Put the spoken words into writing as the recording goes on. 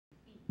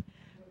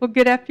Well,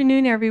 good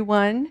afternoon,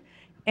 everyone.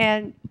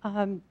 And,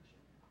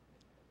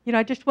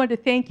 I just wanted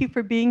to thank you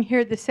for being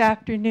here this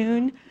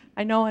afternoon.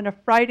 I know on a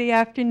Friday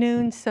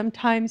afternoon,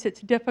 sometimes it's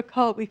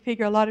difficult. We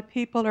figure a lot of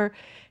people are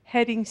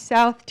heading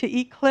south to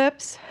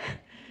Eclipse,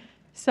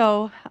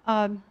 so,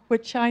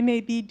 which I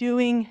may be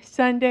doing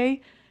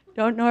Sunday.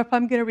 Don't know if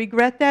I'm going to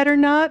regret that or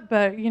not,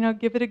 but,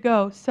 give it a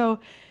go. So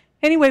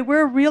anyway,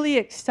 we're really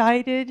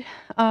excited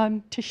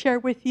to share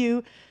with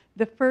you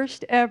the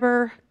first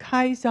ever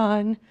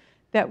Kaizen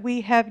that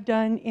we have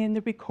done in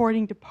the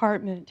recording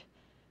department.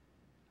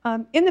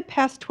 In the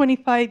past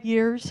 25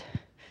 years,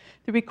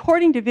 the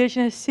recording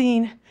division has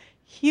seen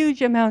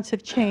huge amounts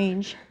of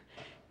change.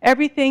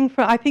 Everything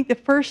from, I think the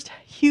first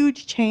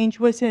huge change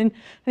was in,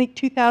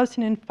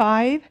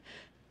 2005,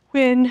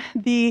 when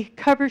the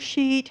cover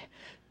sheet,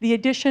 the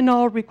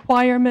additional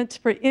requirements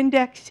for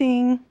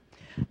indexing,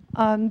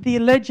 the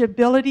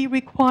legibility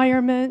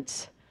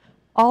requirements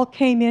all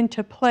came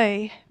into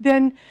play.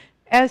 Then,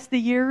 as the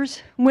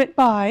years went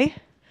by,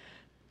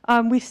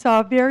 we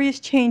saw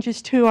various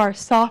changes to our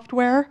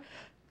software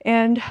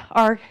and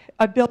our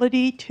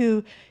ability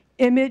to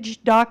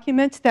image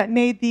documents that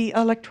made the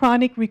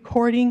electronic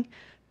recording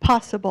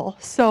possible.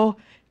 So,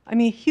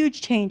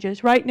 huge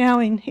changes. Right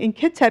now in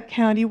Kitsap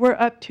County, we're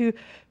up to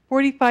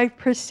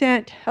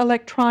 45%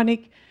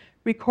 electronic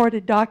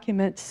recorded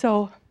documents.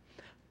 So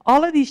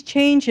all of these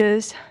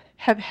changes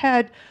have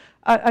had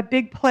a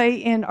big play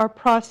in our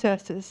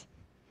processes.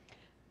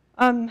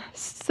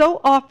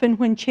 So often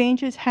when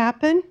changes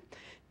happen,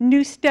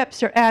 new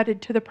steps are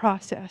added to the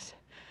process.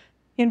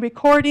 In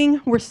recording,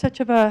 we're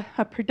such of a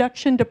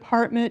production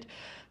department.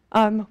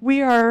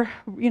 We are,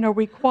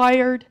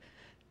 required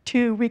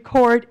to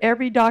record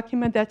every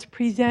document that's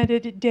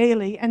presented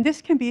daily, and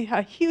this can be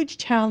a huge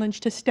challenge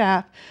to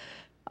staff.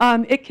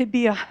 It could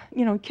be, in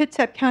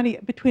Kitsap County,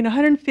 between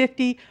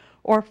 150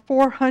 or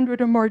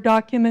 400 or more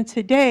documents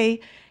a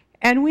day,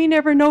 and we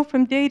never know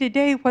from day to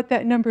day what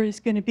that number is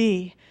going to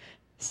be.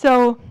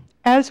 So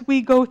as we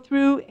go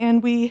through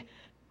and we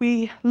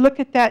look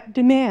at that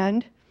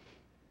demand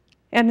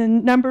and the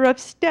number of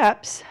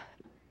steps,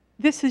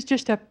 this is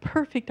just a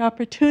perfect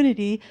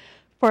opportunity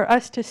for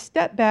us to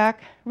step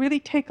back, really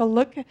take a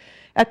look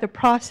at the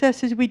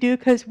processes we do,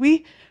 because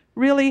we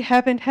really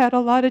haven't had a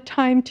lot of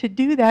time to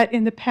do that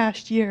in the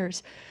past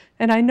years.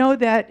 And I know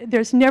that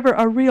there's never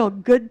a real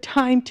good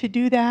time to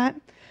do that.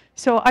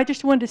 So I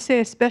just wanted to say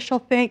a special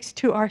thanks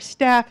to our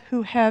staff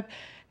who have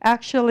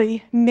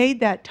actually made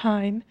that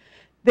time.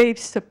 They've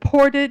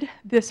supported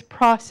this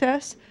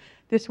process,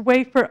 this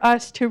way for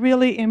us to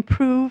really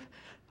improve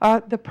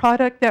the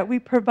product that we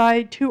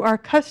provide to our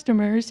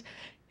customers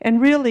and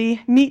really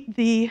meet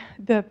the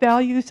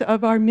values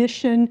of our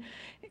mission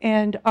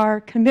and our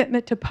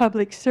commitment to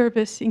public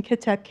service in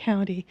Kitsap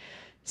County.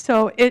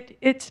 So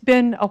it's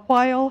been a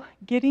while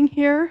getting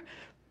here,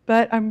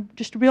 but I'm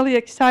just really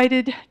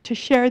excited to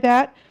share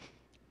that.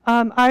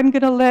 I'm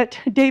going to let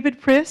David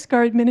Frisk,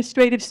 our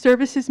Administrative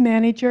Services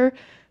Manager,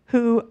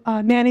 who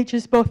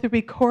manages both the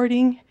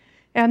recording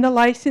and the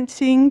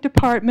licensing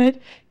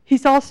department.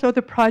 He's also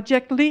the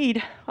project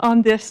lead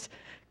on this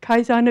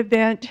Kaizen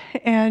event,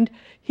 and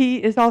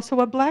he is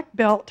also a black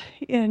belt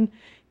in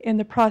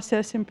the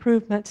process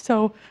improvement.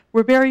 So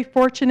we're very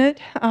fortunate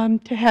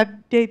to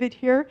have David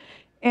here,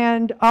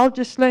 and I'll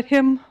just let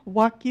him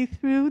walk you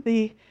through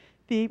the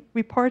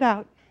report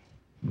out.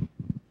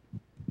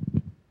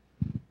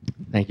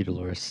 Thank you,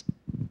 Dolores.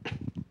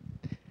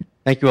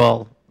 Thank you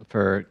all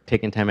for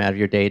taking time out of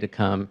your day to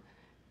come,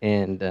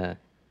 and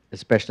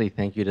especially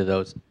thank you to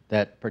those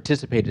that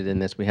participated in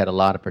this. We had a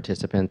lot of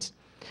participants.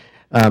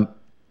 I'm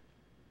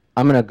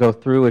going to go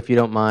through, if you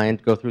don't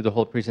mind, go through the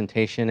whole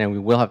presentation, and we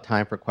will have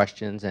time for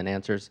questions and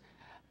answers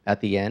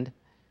at the end.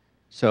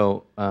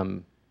 So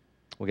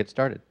we'll get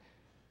started.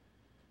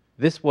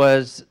 This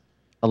was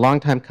a long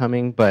time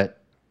coming, but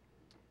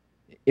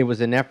it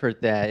was an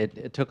effort that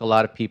it took a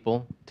lot of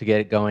people to get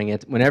it going.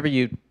 Whenever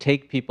you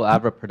take people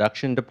out of a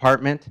production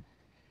department,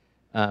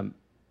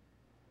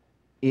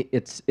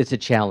 it's a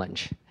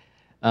challenge.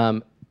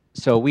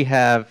 So we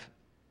have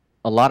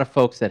a lot of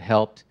folks that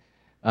helped.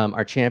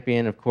 Our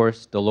champion, of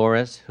course,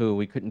 Dolores, who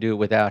we couldn't do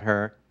without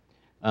her.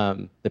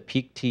 The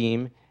Peak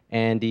team,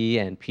 Andy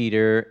and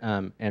Peter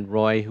and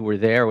Roy, who were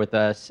there with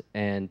us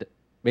and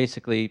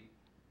basically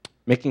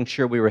making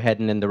sure we were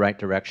heading in the right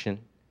direction.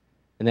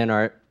 And then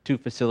our two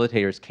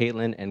facilitators,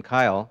 Caitlin and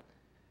Kyle,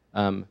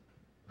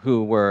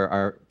 who were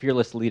our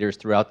fearless leaders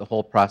throughout the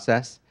whole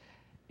process.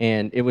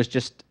 And it was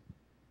just,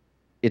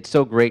 it's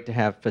so great to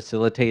have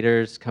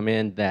facilitators come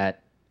in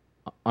that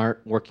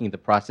aren't working the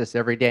process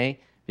every day,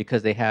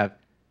 because they have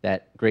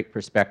that great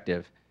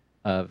perspective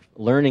of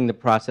learning the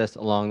process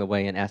along the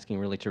way and asking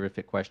really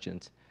terrific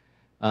questions.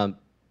 And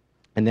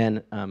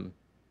then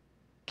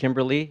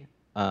Kimberly,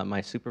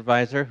 my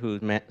supervisor, who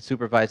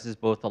supervises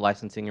both the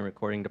licensing and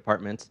recording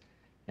departments,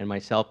 and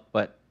myself,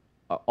 but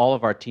all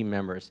of our team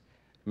members,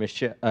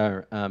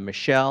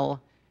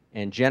 Michelle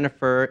and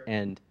Jennifer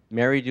and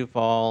Mary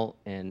Duvall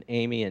and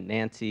Amy and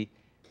Nancy,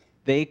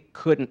 they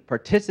couldn't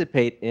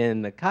participate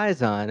in the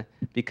Kaizen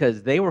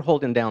because they were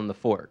holding down the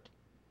fort.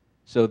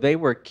 So they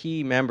were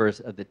key members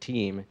of the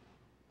team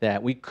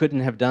that we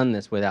couldn't have done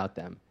this without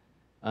them.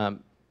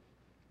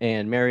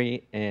 And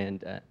Mary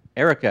and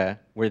Erica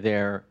were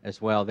there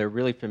as well. They're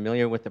really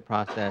familiar with the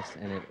process,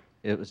 and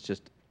it was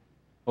just,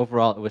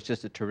 overall, it was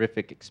just a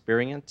terrific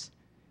experience.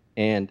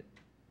 And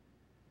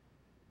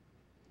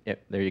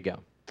yep, there you go.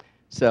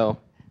 So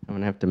I'm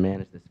going to have to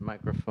manage this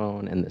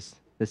microphone and this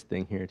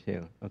thing here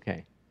too.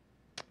 Okay.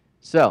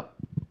 So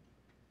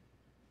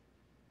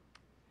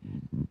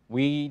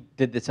we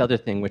did this other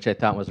thing, which I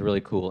thought was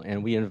really cool,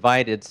 and we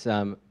invited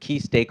some key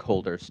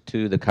stakeholders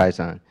to the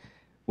Kaizen,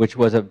 which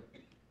was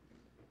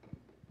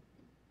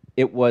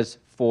it was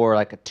for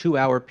like a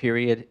 2-hour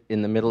period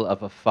in the middle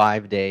of a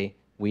 5-day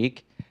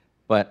week,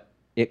 but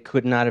it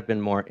could not have been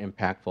more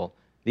impactful.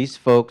 These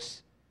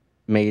folks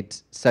made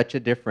such a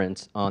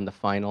difference on the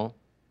final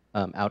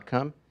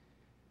outcome.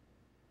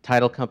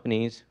 Title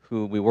companies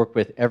who we work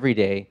with every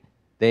day,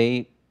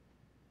 they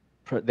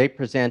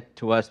present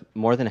to us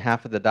more than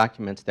half of the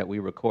documents that we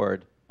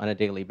record on a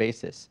daily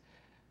basis.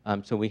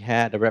 So we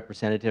had a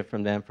representative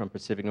from them from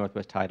Pacific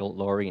Northwest Title,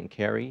 Lori and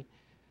Carrie.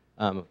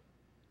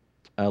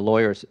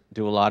 Lawyers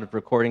do a lot of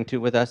recording too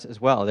with us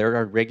as well. They're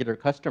our regular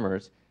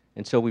customers.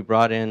 And so we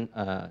brought in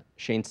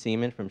Shane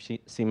Seaman from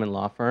Seaman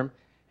Law Firm,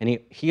 and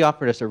he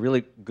offered us a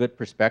really good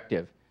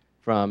perspective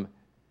from,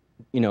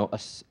 you know,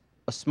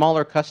 a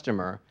smaller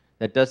customer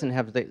that doesn't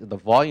have the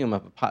volume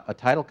of a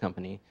title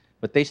company,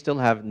 but they still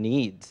have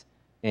needs,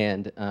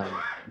 and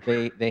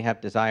they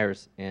have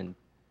desires, and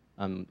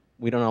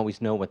we don't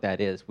always know what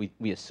that is.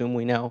 We assume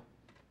we know,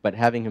 but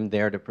having him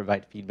there to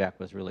provide feedback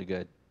was really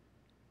good.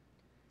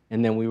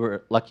 And then we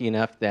were lucky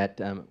enough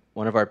that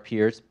one of our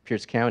peers,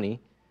 Pierce County,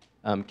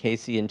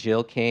 Casey and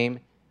Jill came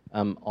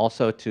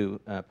also to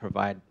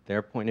provide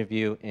their point of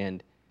view,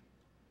 and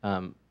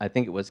I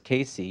think it was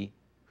Casey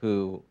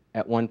who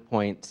at one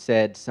point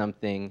said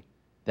something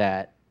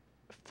that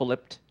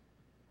flipped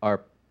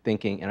our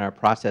thinking and our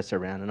process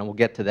around, and we'll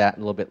get to that a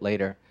little bit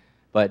later.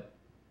 But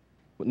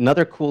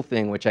another cool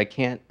thing, which I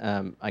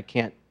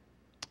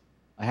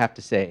have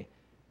to say,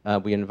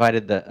 we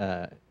invited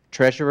the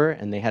treasurer,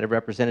 and they had a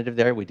representative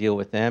there. We deal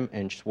with them,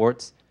 and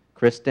Schwartz,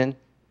 Kristen,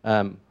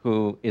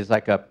 who is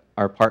like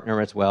our partner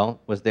as well,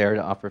 was there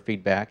to offer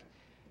feedback.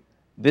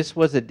 This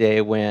was a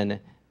day when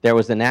there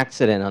was an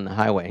accident on the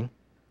highway,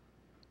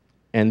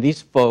 and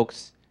these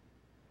folks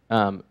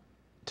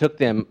took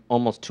them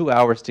almost 2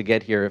 hours to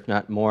get here, if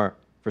not more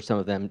for some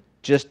of them,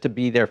 just to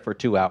be there for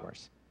 2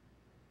 hours.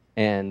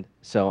 And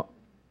so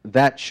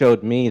that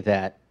showed me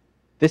that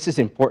this is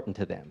important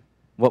to them.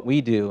 What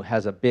we do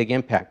has a big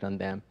impact on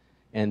them,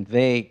 and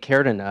they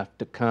cared enough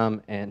to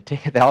come and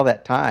take all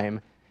that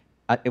time.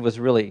 It was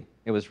really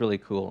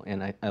cool,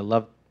 and I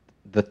love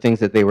the things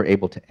that they were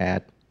able to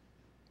add.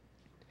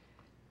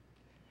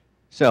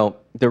 So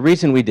the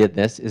reason we did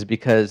this is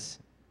because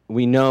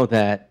we know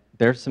that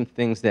there's some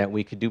things that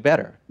we could do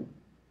better.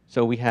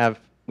 So we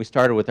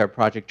started with our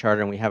project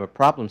charter, and we have a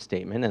problem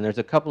statement, and there's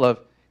a couple of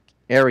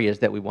areas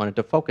that we wanted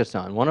to focus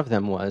on. One of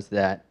them was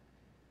that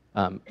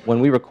when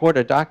we record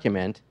a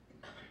document,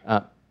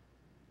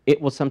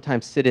 it will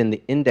sometimes sit in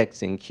the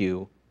indexing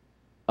queue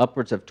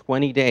upwards of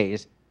 20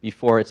 days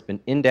before it's been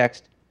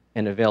indexed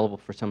and available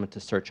for someone to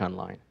search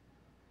online.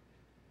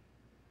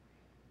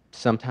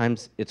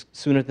 Sometimes it's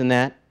sooner than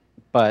that,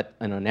 but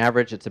on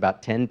average it's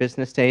about 10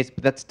 business days,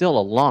 but that's still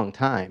a long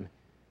time,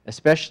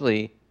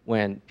 especially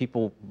when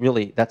people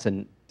really, that's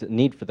a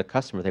need for the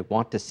customer. They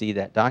want to see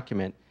that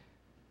document.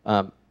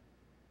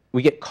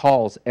 We get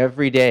calls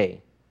every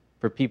day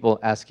for people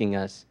asking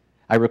us,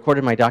 I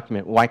recorded my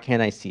document, why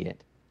can't I see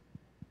it?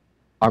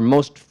 Our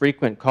most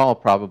frequent call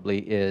probably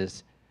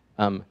is,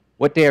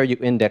 what day are you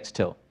indexed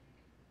till?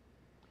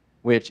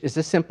 Which is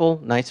a simple,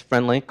 nice,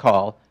 friendly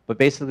call, but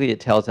basically it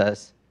tells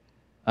us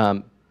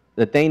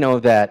that they know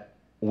that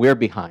we're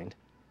behind.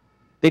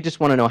 They just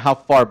want to know how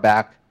far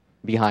back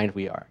behind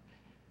we are,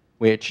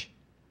 which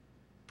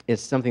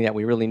is something that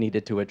we really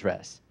needed to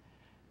address.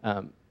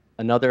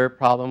 Another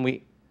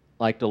problem,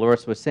 like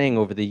Dolores was saying,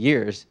 over the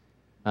years,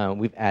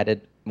 we've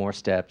added more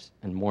steps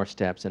and more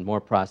steps and more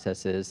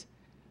processes,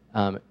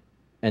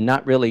 and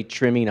not really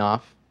trimming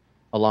off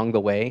along the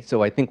way.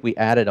 So I think we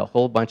added a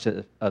whole bunch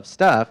of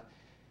stuff,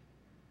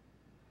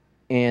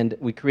 and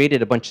we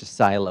created a bunch of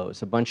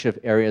silos, a bunch of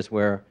areas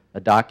where a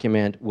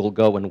document will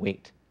go and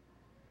wait,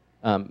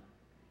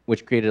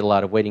 which created a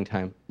lot of waiting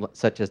time,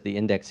 such as the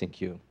indexing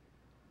queue.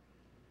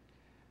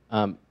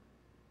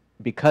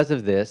 Because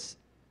of this,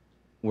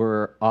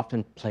 we're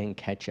often playing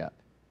catch up.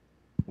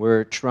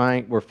 We're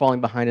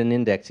falling behind in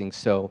indexing,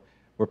 so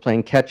we're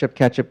playing catch up,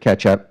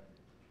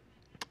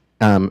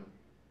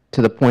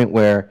 to the point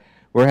where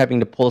we're having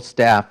to pull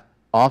staff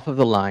off of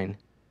the line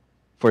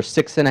for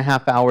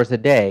 6.5 hours a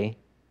day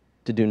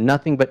to do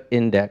nothing but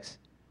index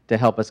to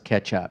help us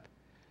catch up.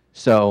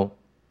 So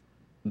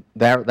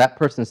that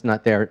person's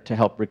not there to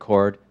help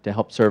record, to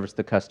help service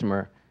the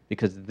customer,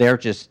 because they're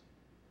just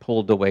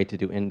pulled away to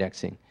do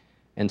indexing.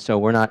 And so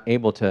we're not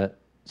able to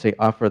say,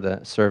 offer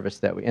the service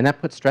that we, and that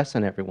puts stress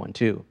on everyone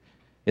too.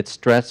 It's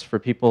stress for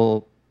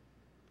people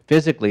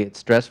physically. It's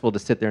stressful to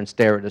sit there and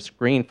stare at a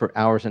screen for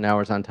hours and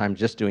hours on time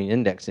just doing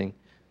indexing.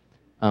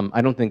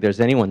 I don't think there's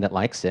anyone that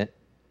likes it.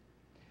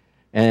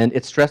 And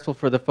it's stressful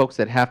for the folks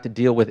that have to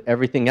deal with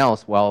everything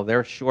else while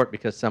they're short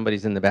because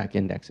somebody's in the back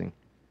indexing.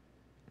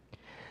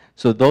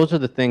 So those are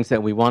the things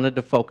that we wanted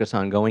to focus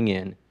on going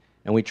in,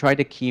 and we tried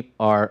to keep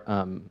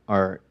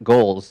our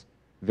goals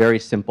very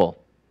simple.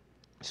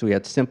 So we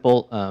had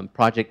simple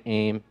project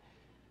aim.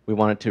 We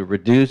wanted to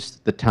reduce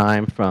the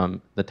time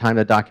from the time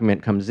the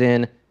document comes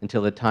in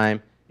until the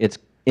time it's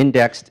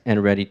indexed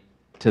and ready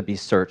to be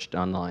searched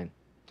online.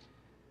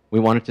 We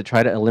wanted to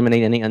try to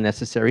eliminate any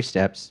unnecessary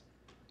steps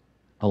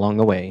along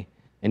the way,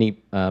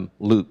 any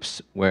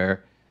loops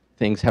where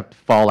things have to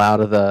fall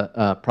out of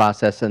the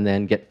process and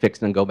then get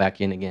fixed and go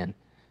back in again.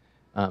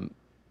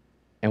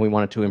 And we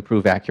wanted to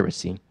improve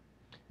accuracy.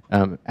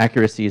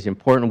 Accuracy is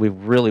important. We've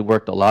really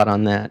worked a lot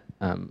on that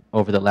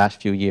over the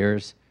last few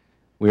years.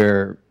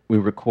 We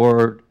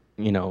record,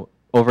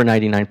 over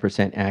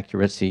 99%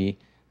 accuracy,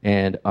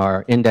 and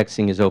our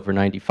indexing is over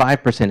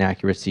 95%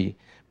 accuracy.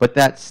 But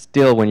that's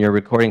still, when you're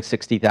recording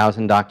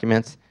 60,000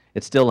 documents,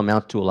 it still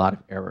amounts to a lot of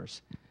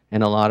errors.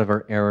 And a lot of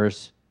our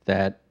errors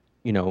that,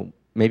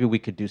 maybe we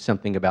could do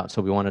something about.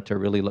 So we wanted to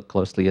really look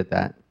closely at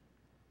that.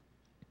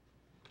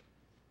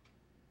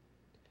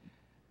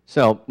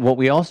 So what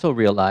we also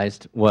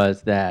realized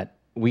was that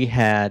we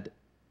had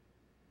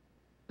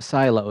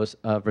silos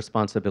of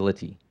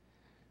responsibility.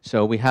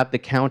 So we have the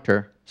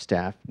counter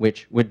staff,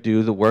 which would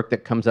do the work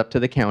that comes up to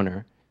the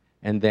counter,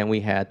 and then we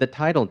had the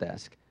title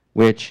desk,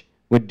 which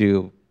would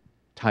do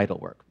title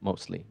work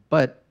mostly.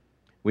 But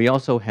we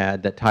also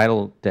had that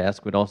title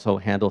desk would also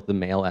handle the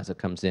mail as it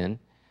comes in.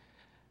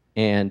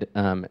 And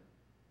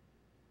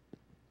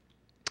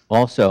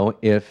also,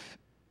 if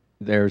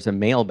there's a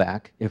mail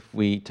back,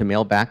 to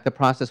mail back the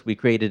process, we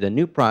created a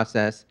new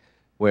process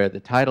where the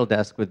title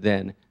desk would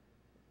then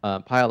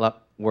pile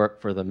up work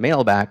for the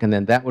mail back, and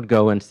then that would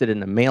go and sit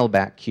in a mail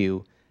back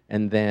queue,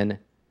 and then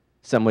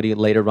somebody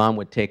later on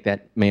would take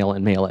that mail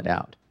and mail it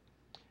out.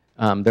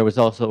 There was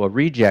also a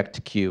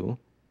reject queue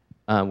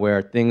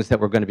where things that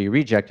were going to be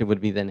rejected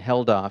would be then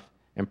held off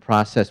and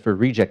processed for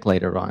reject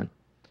later on.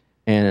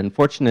 And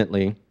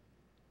unfortunately,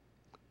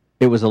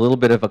 it was a little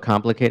bit of a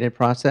complicated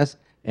process,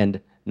 and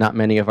not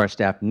many of our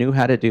staff knew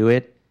how to do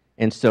it,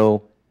 and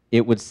so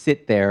it would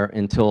sit there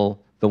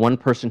until the one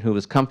person who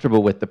was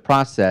comfortable with the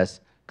process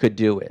could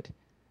do it.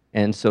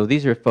 And so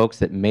these are folks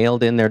that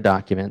mailed in their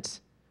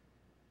documents.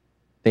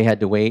 They had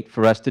to wait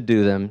for us to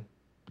do them,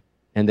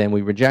 and then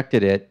we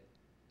rejected it,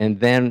 and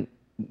then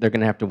they're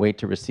going to have to wait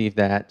to receive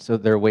that. So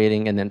they're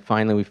waiting, and then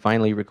we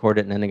finally record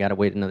it, and then they got to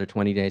wait another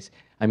 20 days.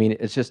 I mean,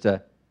 it's just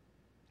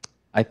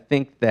I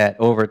think that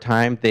over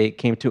time they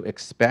came to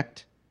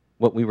expect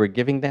what we were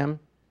giving them,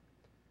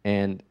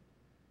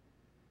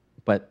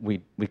 but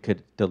we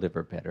could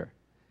deliver better.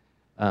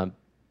 And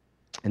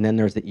then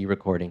there's the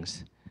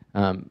e-recordings.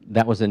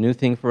 That was a new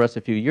thing for us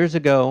a few years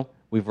ago.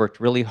 We've worked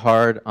really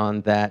hard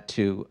on that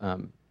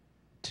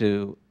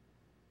to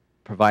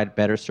provide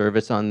better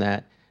service on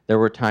that. There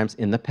were times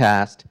in the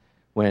past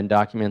when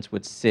documents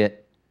would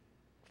sit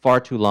far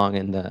too long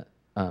in the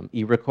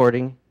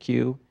e-recording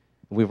queue.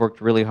 We've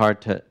worked really hard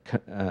to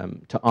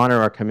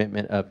honor our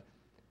commitment of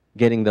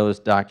getting those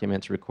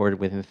documents recorded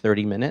within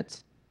 30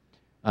 minutes.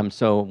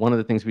 So one of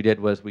the things we did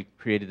was we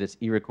created this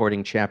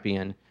e-recording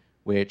champion,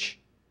 which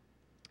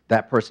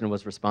that person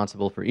was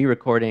responsible for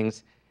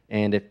e-recordings,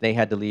 and if they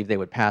had to leave, they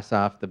would pass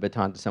off the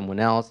baton to someone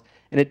else,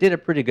 and it did a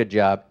pretty good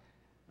job.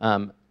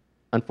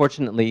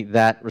 Unfortunately,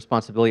 that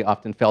responsibility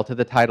often fell to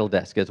the title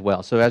desk as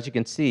well. So as you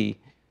can see,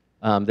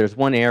 there's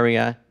one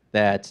area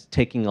that's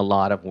taking a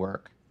lot of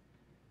work,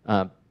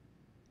 and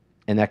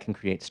that can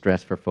create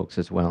stress for folks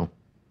as well.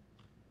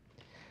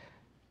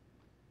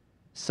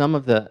 Some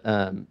of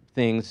the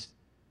things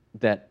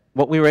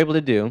what we were able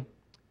to do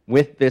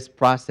with this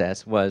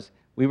process was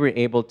we were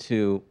able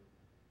to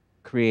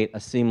create a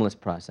seamless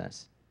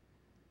process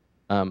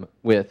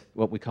with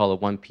what we call a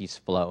one-piece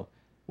flow,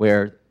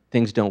 where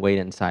things don't wait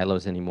in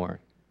silos anymore.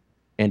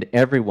 And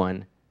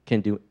everyone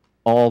can do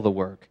all the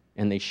work,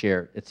 and they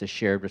share. It's a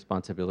shared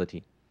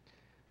responsibility.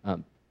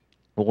 But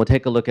we'll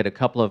take a look at a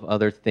couple of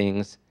other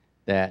things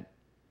that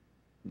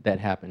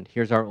happened.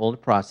 Here's our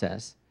old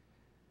process.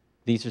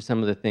 These are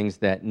some of the things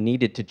that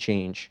needed to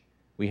change.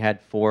 We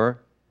had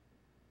 4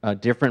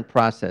 different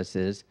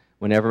processes.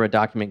 Whenever a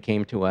document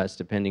came to us,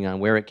 depending on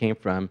where it came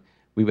from,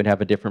 we would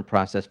have a different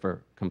process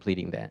for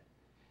completing that.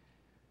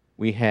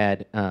 We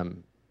had,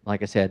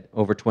 like I said,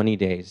 over 20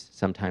 days,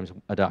 sometimes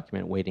a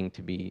document waiting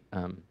to be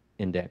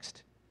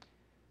indexed,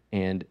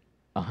 and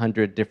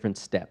 100 different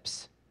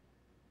steps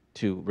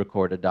to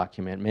record a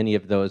document, many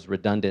of those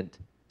redundant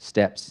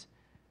steps,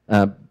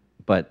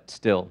 but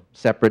still,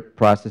 separate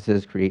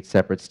processes create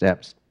separate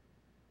steps,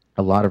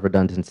 a lot of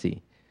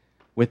redundancy.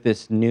 With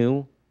this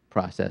new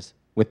process,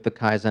 with the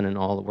Kaizen and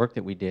all the work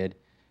that we did,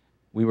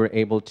 we were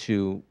able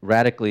to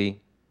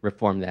radically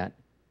reform that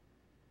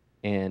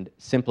and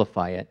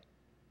simplify it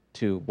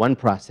to one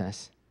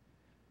process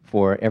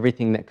for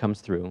everything that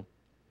comes through,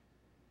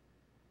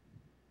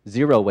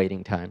 0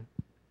 waiting time.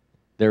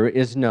 There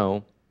is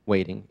no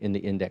waiting in the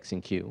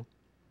indexing queue.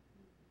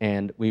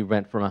 And we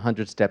went from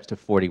 100 steps to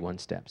 41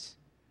 steps.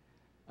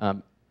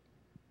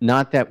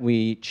 Not that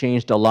we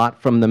changed a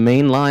lot from the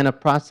main line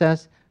of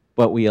process,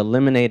 but we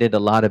eliminated a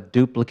lot of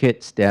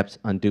duplicate steps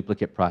on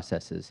duplicate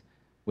processes,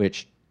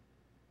 which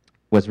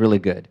was really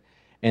good.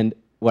 And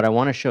what I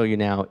want to show you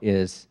now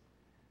is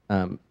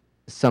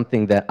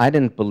something that I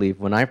didn't believe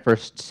when I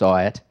first saw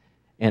it,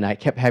 and I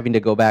kept having to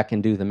go back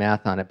and do the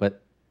math on it,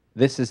 but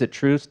this is a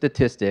true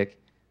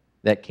statistic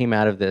that came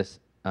out of this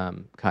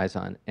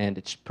Kaizen, and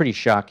it's pretty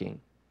shocking.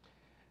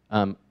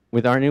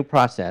 With our new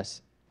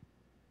process,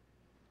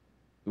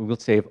 we will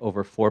save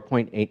over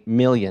 4.8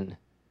 million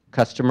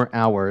customer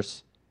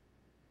hours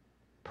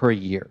per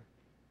year.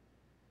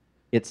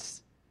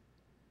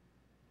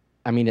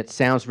 I mean, it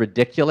sounds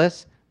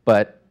ridiculous,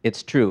 but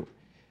it's true.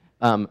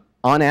 On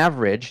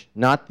average,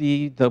 not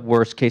the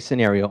worst case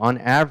scenario, on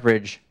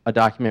average, a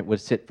document would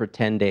sit for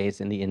 10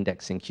 days in the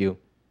indexing queue.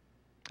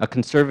 A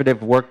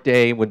conservative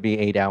workday would be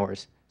 8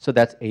 hours, so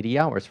that's 80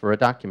 hours for a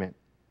document.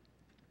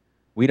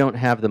 We don't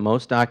have the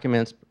most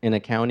documents in a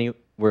county.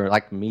 We're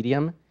like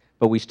medium,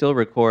 but we still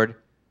record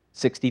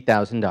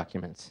 60,000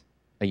 documents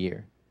a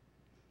year.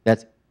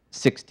 That's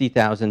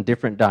 60,000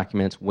 different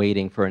documents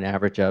waiting for an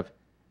average of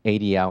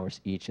 80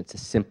 hours each. It's a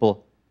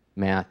simple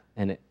math,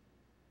 and it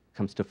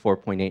comes to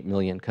 4.8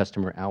 million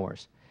customer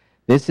hours.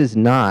 This is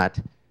not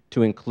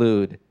to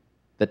include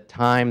the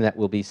time that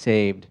will be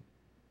saved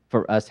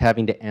for us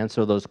having to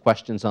answer those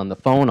questions on the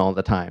phone all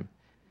the time,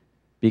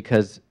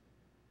 because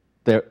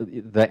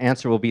the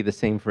answer will be the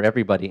same for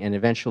everybody, and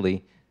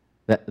eventually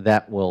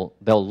they'll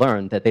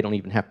learn that they don't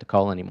even have to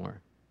call anymore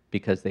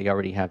because they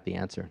already have the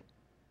answer.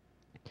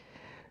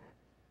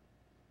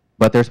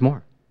 But there's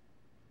more.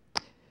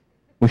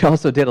 We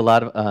also did a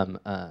lot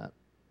of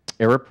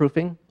error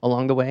proofing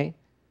along the way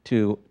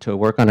to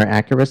work on our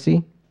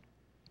accuracy,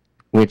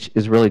 which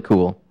is really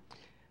cool.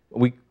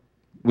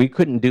 We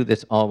couldn't do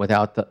this all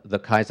without the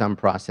Kaizen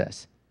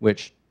process,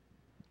 which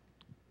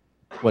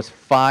was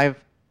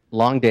 5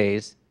 long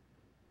days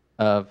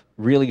of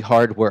really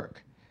hard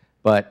work,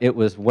 but it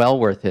was well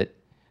worth it.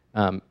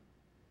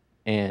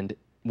 And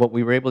what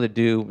we were able to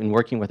do in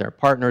working with our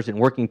partners and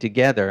working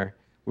together,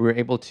 we were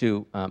able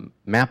to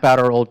map out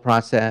our old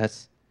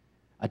process,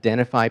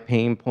 identify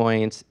pain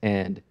points,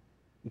 and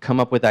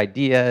come up with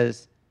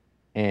ideas,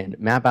 and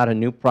map out a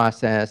new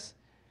process,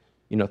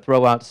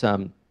 throw out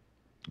some,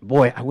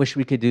 boy, I wish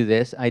we could do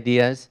this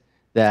ideas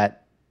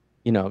that,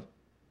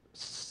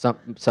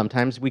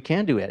 sometimes we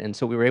can do it. And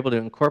so we were able to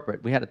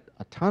incorporate. We had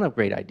a ton of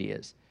great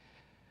ideas.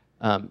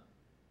 And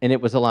it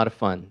was a lot of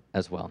fun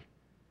as well.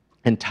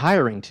 And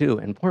tiring, too.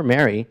 And poor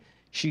Mary,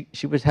 she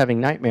was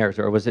having nightmares,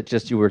 or was it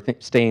just you were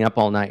staying up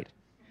all night?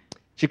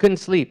 She couldn't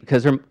sleep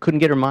because couldn't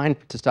get her mind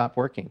to stop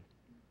working,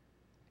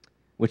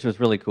 which was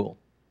really cool.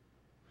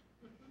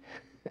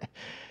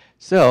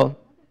 So,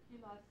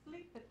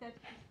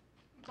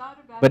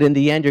 but in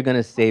the end, you're going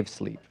to save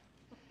sleep.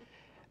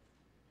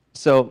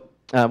 So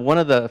one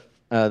of the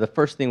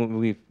first thing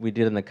we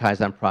did in the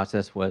Kaizen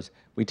process was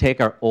we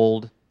take our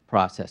old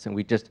process and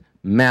we just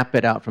map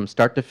it out from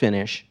start to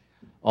finish,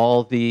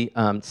 all the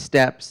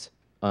steps,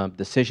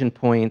 decision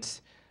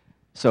points.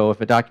 So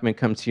if a document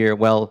comes here,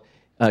 well,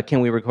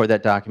 can we record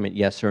that document,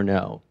 yes or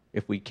no?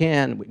 If we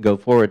can, we go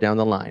forward down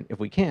the line. If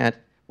we can't,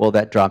 well,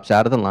 that drops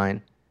out of the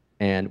line,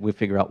 and we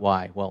figure out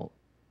why. Well,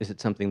 is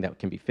it something that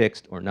can be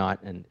fixed or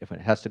not? And if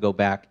it has to go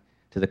back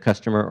to the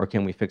customer, or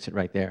can we fix it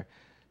right there?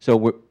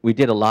 So we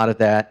did a lot of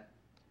that.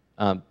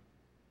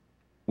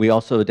 We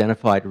also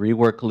identified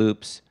rework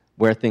loops,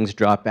 where things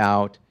drop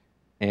out,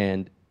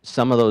 and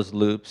some of those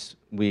loops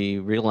we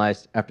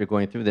realized after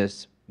going through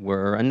this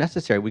were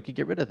unnecessary. We could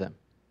get rid of them.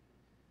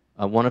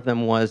 One of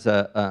them was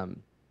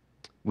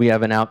we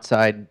have an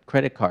outside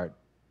credit card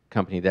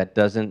company that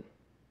doesn't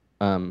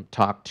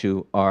talk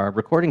to our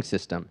recording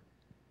system.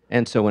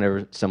 And so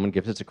whenever someone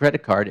gives us a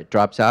credit card, it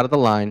drops out of the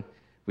line.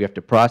 We have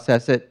to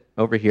process it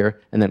over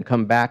here and then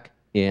come back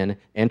in,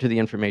 enter the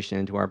information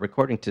into our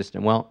recording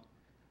system. Well,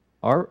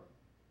 our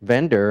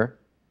vendor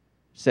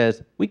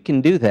says we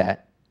can do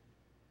that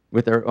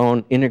with our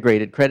own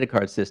integrated credit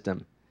card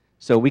system.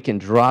 So we can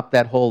drop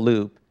that whole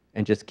loop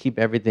and just keep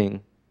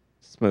everything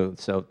smooth.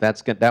 So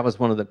that's good. That was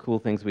one of the cool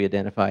things we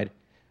identified.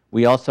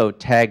 We also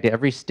tagged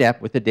every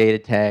step with a data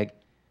tag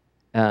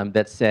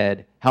that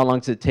said, how long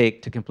does it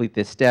take to complete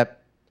this step?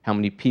 How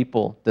many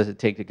people does it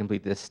take to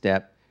complete this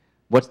step?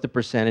 What's the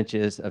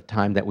percentages of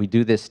time that we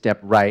do this step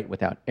right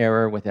without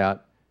error,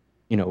 without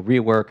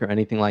rework or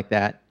anything like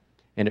that?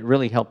 And it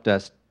really helped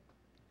us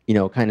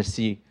kind of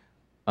see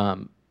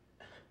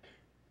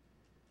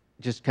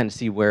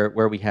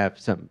where we have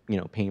some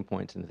pain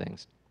points and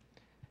things.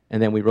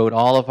 And then we wrote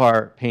all of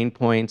our pain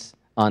points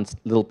on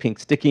little pink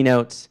sticky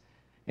notes,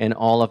 and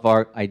all of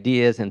our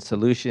ideas and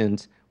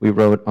solutions we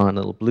wrote on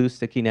little blue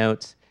sticky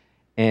notes.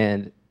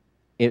 And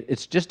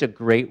it's just a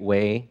great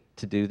way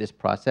to do this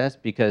process,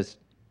 because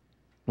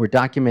We're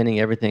documenting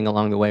everything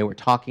along the way. We're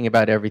talking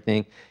about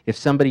everything. If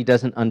somebody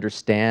doesn't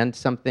understand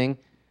something,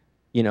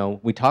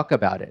 we talk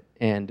about it,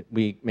 and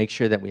we make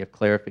sure that we have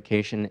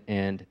clarification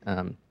and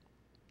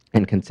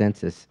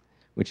consensus,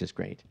 which is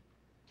great.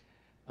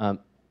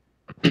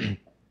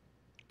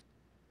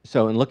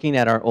 So in looking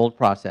at our old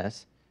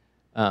process,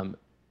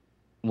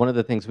 one of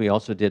the things we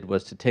also did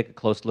was to take a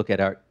close look at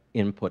our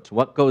inputs.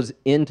 What goes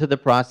into the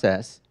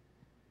process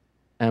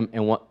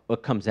and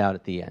what comes out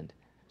at the end.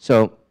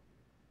 So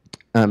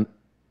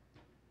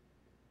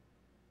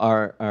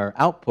our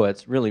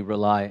outputs really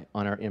rely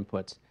on our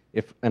inputs.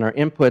 And our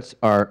inputs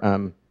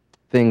are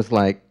things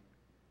like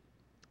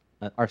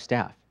our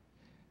staff.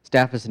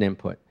 Staff is an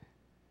input.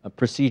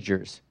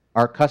 Procedures,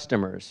 our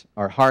customers,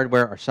 our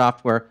hardware, our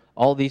software,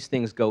 all these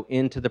things go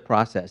into the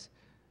process.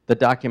 The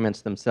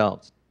documents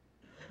themselves.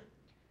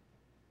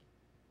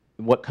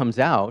 What comes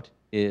out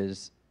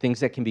is things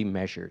that can be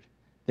measured,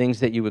 things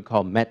that you would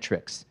call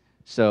metrics.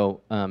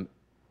 So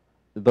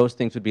those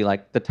things would be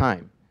like the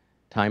time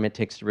it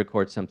takes to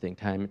record something,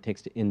 time it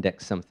takes to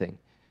index something,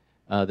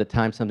 the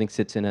time something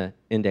sits in an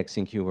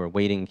indexing queue or a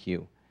waiting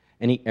queue,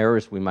 any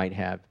errors we might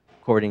have,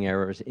 recording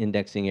errors,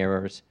 indexing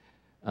errors,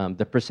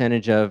 the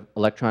percentage of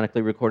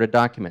electronically recorded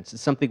documents.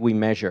 It's something we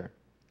measure.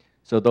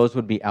 So those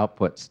would be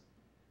outputs.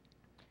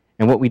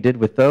 And what we did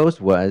with those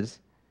was,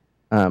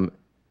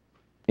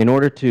 in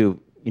order to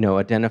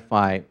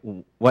identify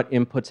what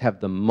inputs have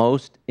the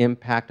most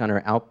impact on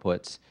our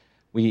outputs,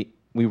 we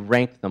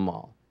ranked them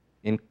all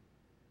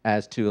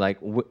as to like,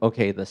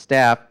 okay, the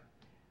staff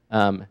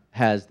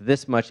has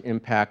this much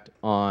impact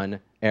on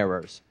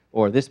errors,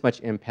 or this much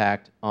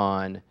impact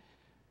on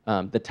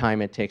the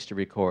time it takes to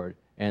record.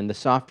 And the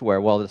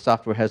software, well, the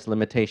software has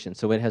limitations,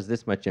 so it has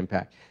this much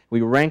impact.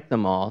 We ranked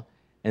them all,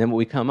 and then what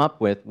we come up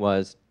with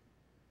was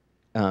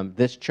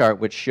this chart,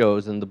 which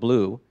shows in the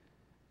blue,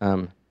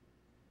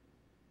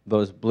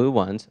 those blue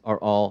ones are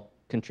all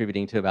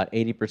contributing to about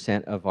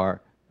 80% of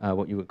our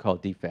what you would call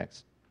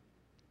defects.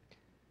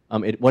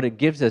 What it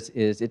gives us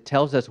is it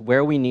tells us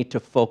where we need to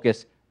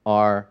focus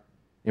our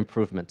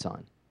improvements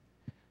on.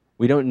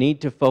 We don't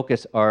need to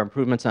focus our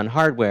improvements on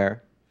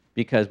hardware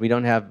because we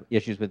don't have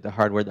issues with the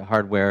hardware. The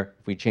hardware,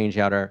 if we change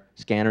out our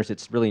scanners,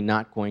 it's really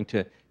not going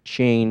to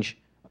change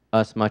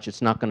us much.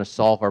 It's not going to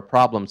solve our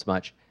problems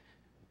much.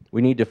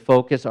 We need to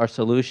focus our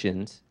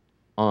solutions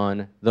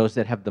on those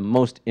that have the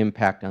most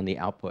impact on the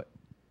output.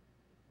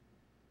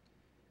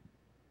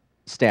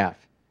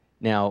 Staff.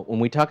 Now, when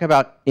we talk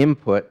about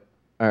input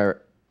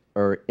or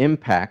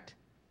impact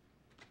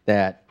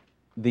that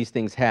these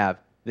things have,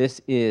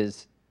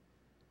 it's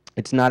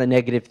not a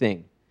negative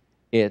thing.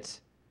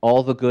 It's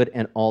all the good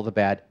and all the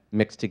bad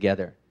mixed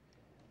together.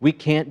 We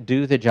can't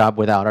do the job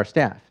without our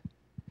staff.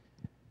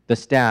 The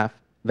staff,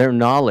 their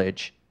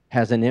knowledge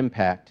has an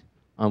impact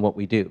on what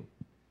we do.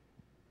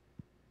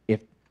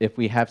 If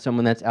we have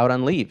someone that's out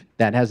on leave,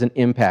 that has an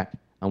impact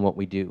on what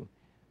we do.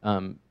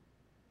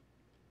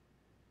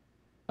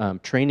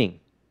 Training,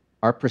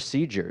 our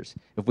procedures.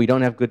 If we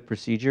don't have good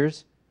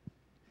procedures,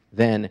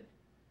 then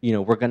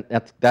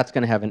that's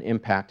going to have an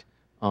impact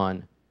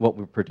on what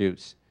we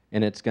produce,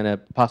 and it's going to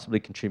possibly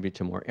contribute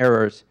to more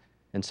errors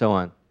and so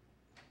on.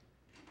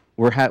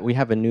 We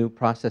have a new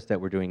process that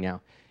we're doing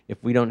now.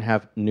 If we don't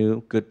have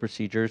new good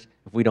procedures,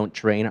 if we don't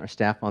train our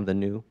staff on the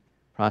new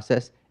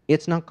process,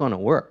 it's not going to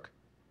work.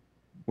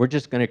 We're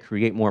just going to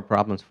create more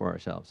problems for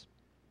ourselves.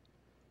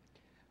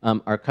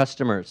 Our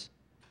customers,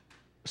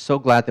 so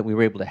glad that we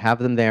were able to have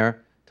them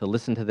there, to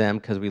listen to them,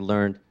 because we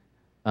learned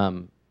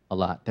a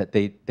lot, that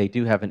they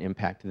do have an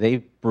impact. They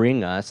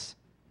bring us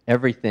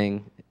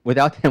everything.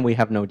 Without them, we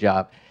have no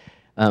job.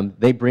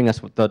 They bring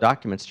us the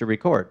documents to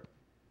record.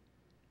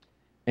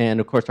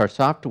 And of course, our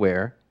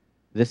software,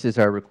 this is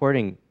our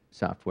recording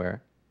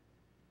software.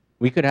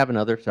 We could have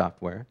another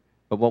software,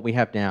 but what we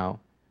have now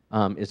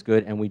is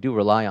good, and we do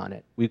rely on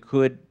it. We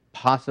could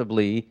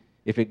possibly,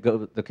 if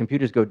the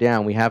computers go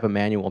down, we have a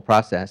manual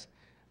process,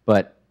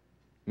 but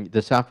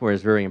the software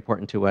is very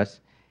important to us,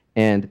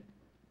 and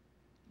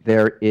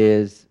there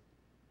is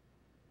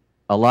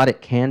a lot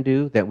it can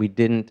do that we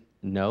didn't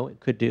know it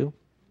could do.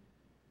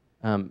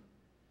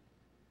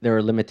 There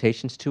are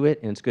limitations to it,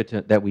 and it's good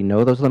that we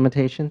know those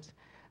limitations,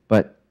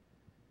 but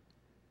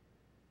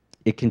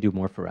it can do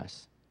more for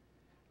us.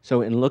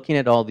 So in looking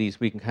at all these,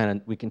 we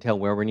can tell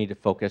where we need to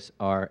focus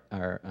our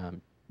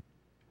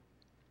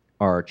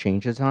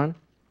changes on.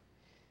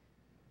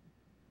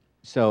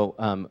 So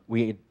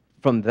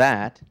from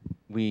that,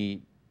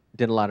 we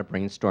did a lot of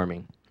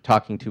brainstorming,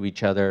 talking to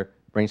each other,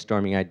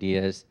 brainstorming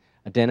ideas,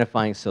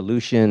 identifying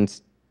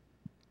solutions.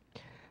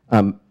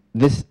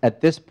 At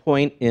this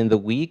point in the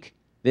week,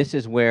 this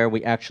is where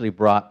we actually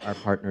brought our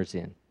partners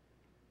in.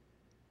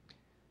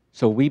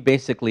 So we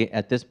basically,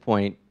 at this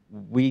point,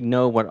 we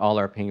know what all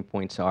our pain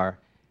points are,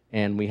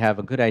 and we have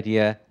a good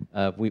idea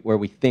of where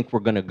we think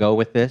we're going to go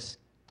with this.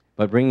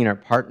 But bringing our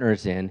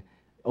partners in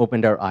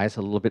opened our eyes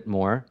a little bit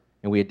more,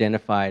 and we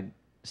identified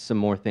some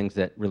more things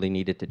that really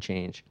needed to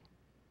change.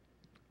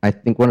 I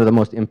think one of the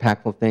most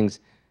impactful things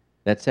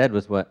that said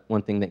was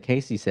one thing that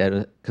Casey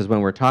said, because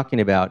when we're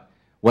talking about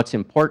what's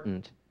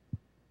important?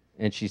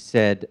 And she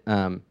said,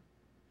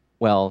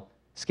 well,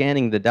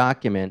 scanning the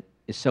document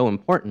is so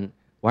important.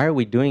 Why are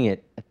we doing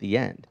it at the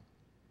end?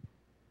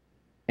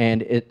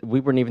 And we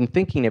weren't even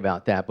thinking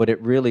about that, but it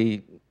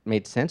really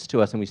made sense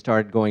to us, and we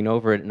started going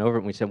over it,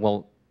 and we said,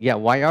 well, yeah,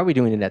 why are we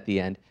doing it at the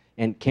end?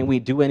 And can we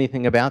do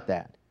anything about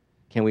that?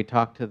 Can we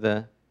talk to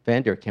the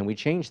vendor? Can we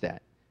change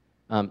that?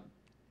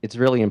 It's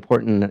really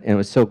important, and it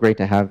was so great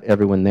to have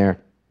everyone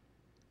there.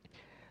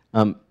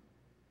 From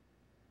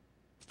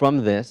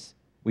this,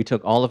 we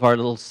took all of our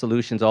little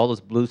solutions, all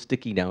those blue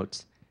sticky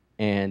notes,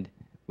 and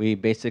we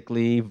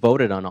basically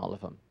voted on all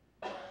of them.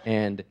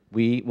 And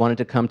we wanted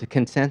to come to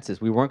consensus.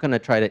 We weren't going to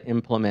try to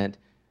implement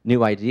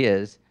new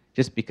ideas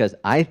just because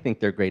I think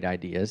they're great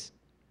ideas,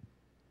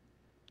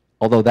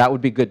 although that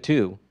would be good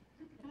too,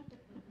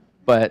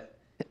 but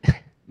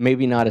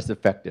maybe not as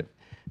effective.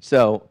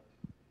 So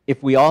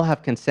if we all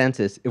have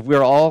consensus, if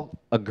we're all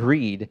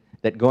agreed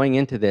that going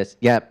into this,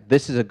 yeah,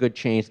 this is a good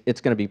change,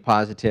 it's going to be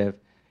positive,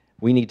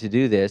 we need to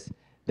do this,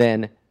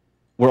 then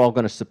we're all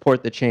going to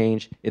support the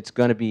change. It's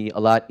going to be a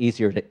lot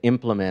easier to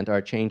implement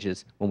our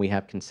changes when we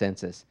have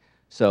consensus.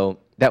 So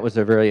that was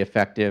a very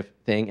effective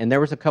thing. And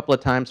there was a couple of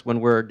times when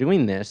we're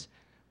doing this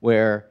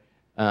where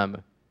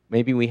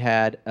maybe we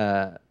had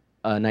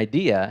an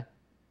idea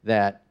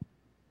that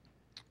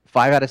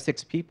 5 out of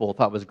 6 people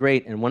thought was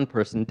great and 1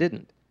 person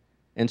didn't.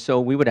 And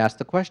so we would ask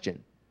the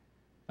question,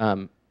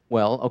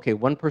 well, okay,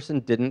 1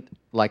 person didn't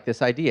like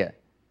this idea.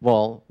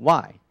 Well,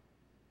 why?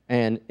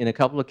 And in a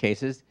couple of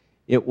cases,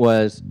 it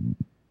was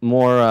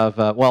more of,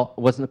 well,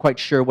 wasn't quite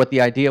sure what the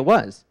idea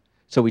was.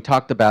 So we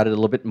talked about it a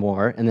little bit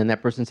more, and then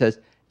that person says,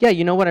 yeah,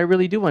 you know what, I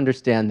really do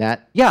understand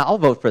that. Yeah, I'll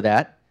vote for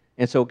that.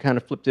 And so it kind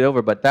of flipped it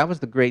over. But that was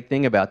the great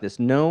thing about this.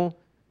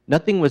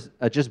 Nothing was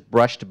just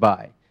brushed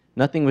by.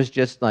 Nothing was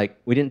just like,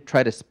 we didn't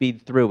try to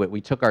speed through it.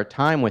 We took our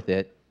time with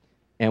it,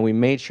 and we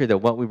made sure that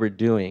what we were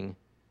doing,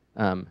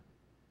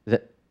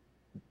 that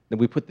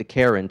we put the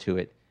care into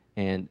it,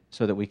 and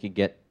so that we could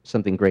get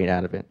something great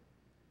out of it.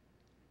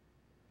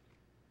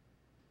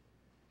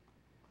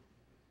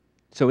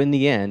 So in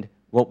the end,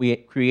 what we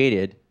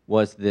created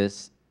was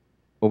this,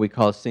 what we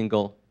call a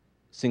single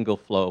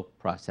flow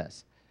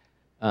process.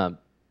 So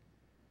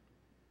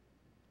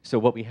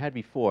what we had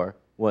before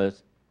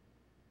was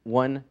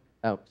I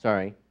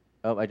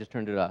just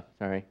turned it off,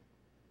 sorry.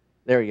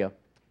 There we go.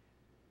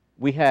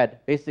 We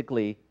had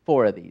basically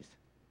 4 of these.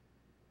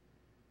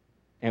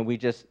 And we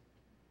just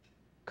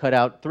cut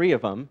out 3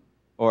 of them,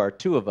 or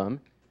 2 of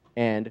them,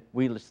 and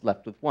we just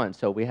left with 1.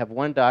 So we have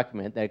 1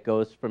 document that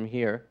goes from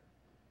here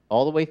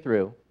all the way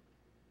through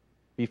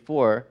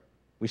before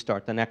we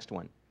start the next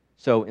one.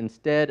 So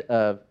instead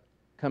of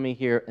coming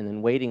here and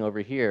then waiting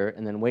over here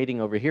and then waiting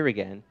over here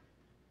again,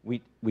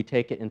 we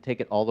take it and take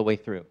it all the way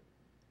through.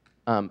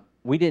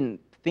 We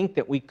didn't think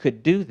that we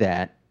could do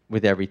that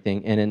with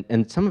everything,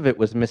 and some of it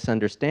was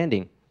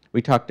misunderstanding.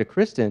 We talked to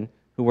Kristen,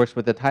 who works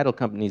with the title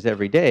companies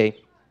every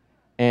day,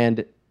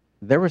 and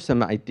there were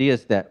some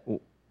ideas that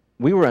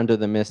we were under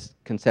the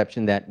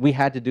misconception that we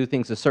had to do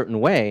things a certain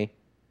way,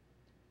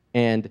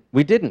 and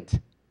we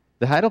didn't.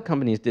 The title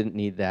companies didn't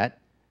need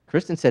that.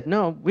 Kristen said,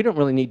 no, we don't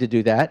really need to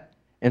do that.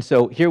 And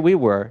so here we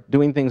were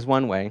doing things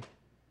one way,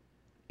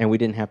 and we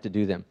didn't have to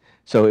do them.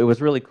 So it was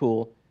really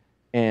cool,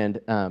 and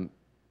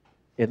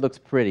it looks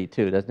pretty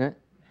too, doesn't it?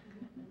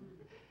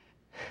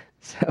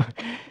 So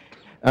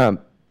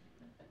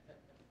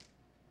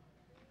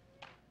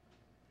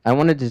I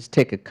wanted to just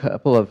take a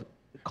couple of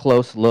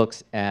close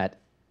looks at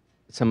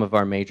some of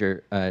our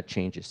major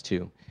changes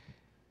too.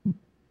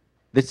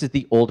 This is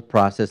the old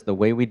process, the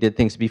way we did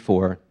things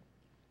before.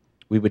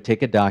 We would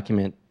take a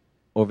document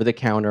over the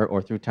counter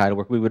or through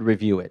TitleWork. We would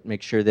review it,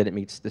 make sure that it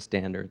meets the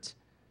standards.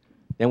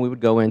 Then we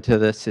would go into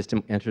the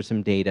system, enter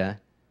some data,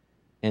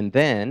 and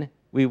then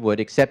we would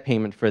accept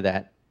payment for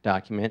that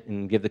document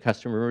and give the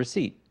customer a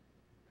receipt.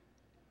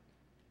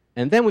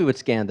 And then we would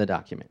scan the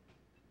document.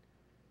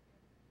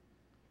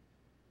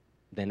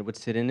 Then it would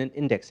sit in an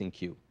indexing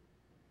queue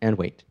and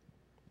wait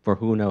for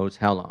who knows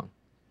how long.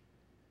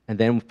 And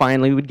then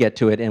finally we would get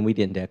to it and we'd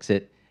index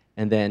it,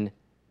 and then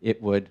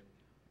it would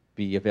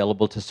be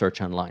available to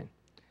search online.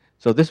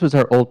 So this was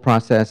our old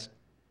process.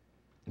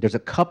 There's a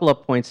couple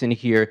of points in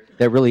here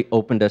that really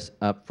opened us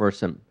up for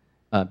some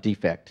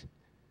defect.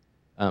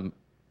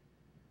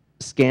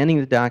 Scanning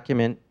the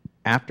document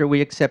after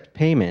we accept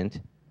payment,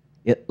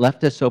 it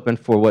left us open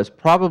for what's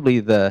probably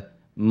the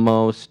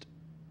most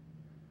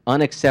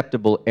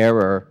unacceptable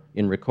error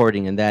in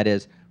recording, and that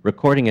is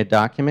recording a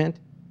document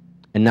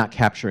and not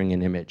capturing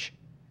an image.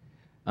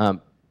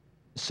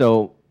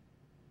 So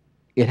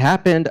it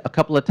happened a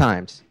couple of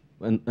times,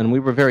 and we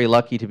were very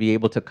lucky to be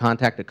able to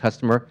contact a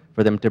customer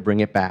for them to bring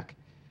it back.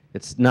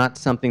 It's not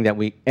something that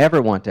we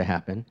ever want to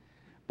happen,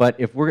 but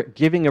if we're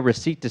giving a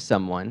receipt to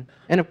someone,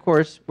 and of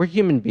course, we're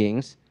human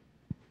beings,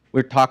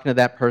 we're talking to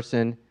that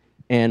person,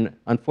 and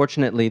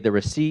unfortunately, the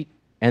receipt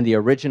and the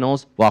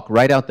originals walk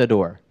right out the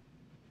door.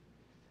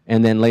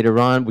 And then later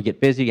on, we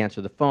get busy,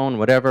 answer the phone,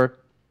 whatever,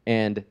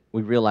 and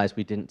we realized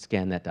we didn't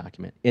scan that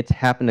document. It's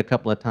happened a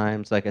couple of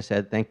times. Like I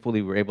said,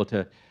 thankfully we were able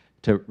to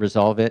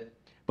resolve it,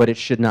 but it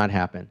should not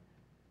happen.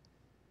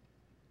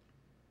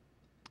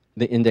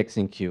 The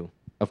indexing queue.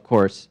 Of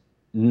course,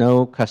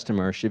 no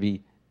customer should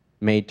be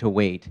made to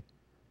wait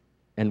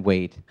and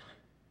wait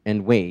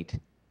and wait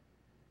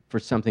for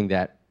something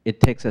that it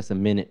takes us a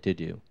minute to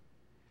do.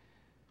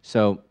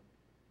 So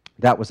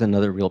that was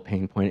another real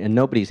pain point, and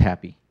nobody's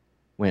happy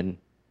when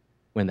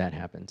that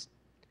happens.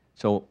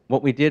 So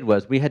what we did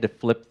was we had to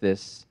flip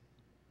this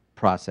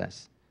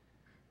process.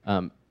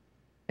 And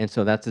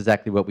so that's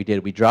exactly what we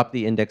did. We dropped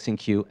the indexing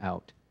queue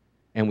out,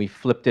 and we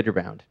flipped it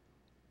around.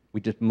 We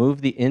just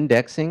moved the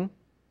indexing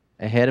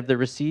ahead of the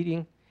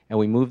receiving, and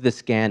we moved the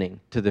scanning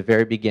to the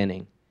very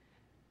beginning.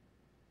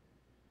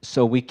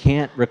 So we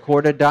can't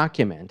record a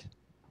document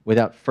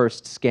without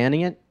first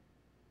scanning it,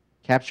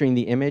 capturing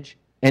the image,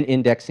 and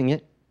indexing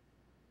it.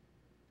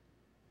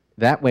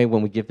 That way,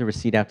 when we give the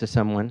receipt out to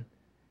someone,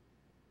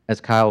 as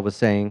Kyle was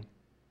saying,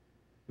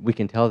 we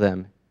can tell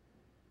them,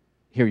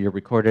 here, you're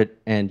recorded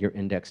and you're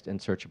indexed and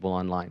searchable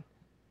online.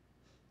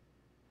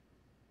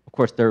 Of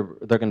course, they're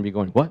going to be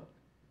going, what?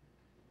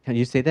 Can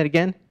you say that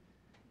again?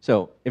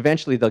 So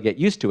eventually they'll get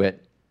used to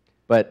it,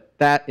 but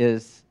that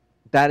is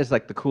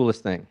like the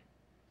coolest thing.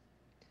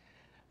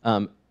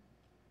 I'm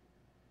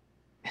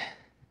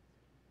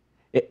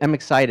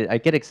excited. I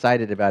get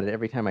excited about it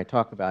every time I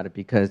talk about it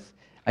because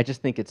I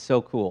just think it's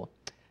so cool.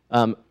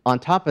 On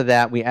top of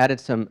that, we added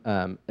some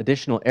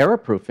additional error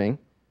proofing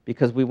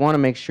because we want to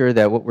make sure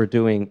that what we're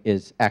doing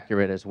is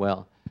accurate as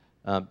well.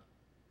 Of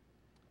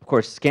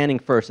course, scanning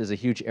first is a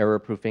huge error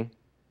proofing.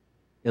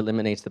 It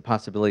eliminates the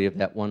possibility of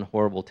that one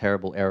horrible,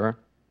 terrible error.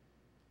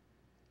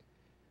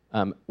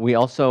 We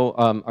also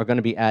are going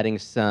to be adding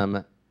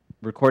some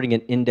recording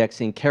and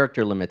indexing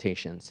character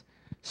limitations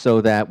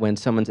so that when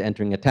someone's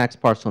entering a tax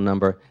parcel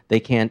number, they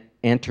can't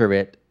enter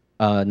it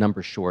a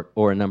number short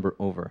or a number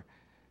over.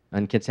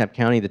 In Kitsap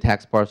County, the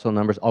tax parcel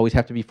numbers always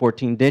have to be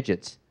 14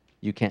 digits.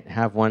 You can't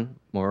have one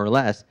more or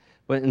less.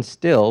 But and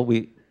still,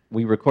 we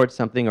record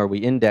something or we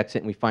index it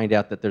and we find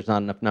out that there's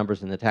not enough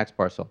numbers in the tax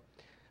parcel.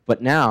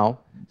 But now,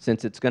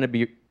 since it's going to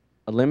be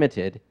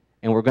limited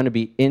and we're going to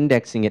be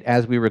indexing it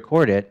as we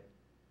record it,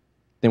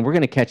 then we're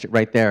going to catch it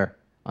right there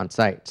on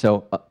site.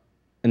 So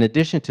in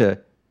addition to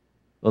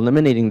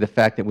eliminating the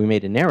fact that we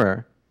made an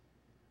error,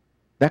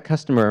 that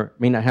customer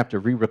may not have to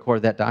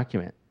re-record that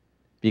document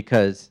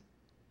because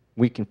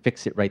we can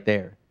fix it right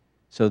there.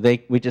 So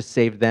we just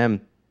saved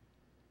them,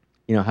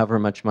 however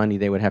much money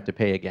they would have to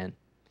pay again.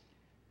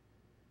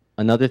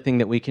 Another thing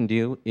that we can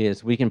do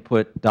is we can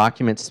put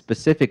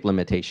document-specific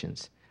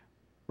limitations.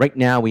 Right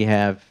now we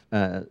have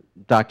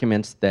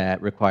documents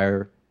that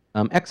require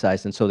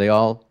excise, and so they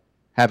all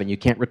have it. You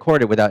can't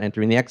record it without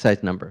entering the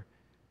excise number.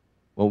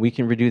 Well, we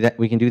can redo that.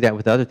 We can do that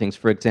with other things.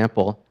 For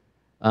example,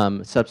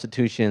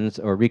 substitutions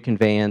or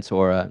reconveyance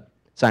or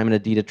assignment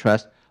of deed of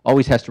trust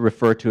always has to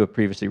refer to a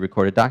previously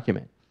recorded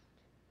document.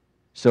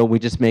 So we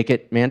just make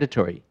it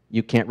mandatory.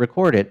 You can't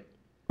record it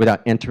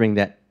without entering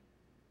that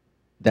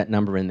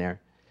number in there.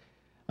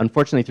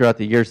 Unfortunately, throughout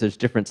the years, there's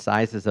different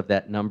sizes of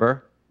that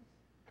number.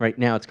 Right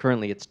now, it's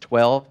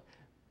 12,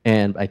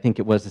 and I think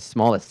it was as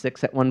small as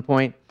 6 at one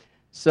point.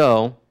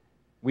 So,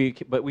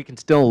 but we can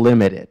still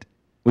limit it.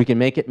 We can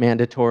make it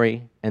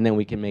mandatory, and then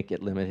we can make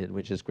it limited,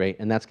 which is great.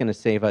 And that's going to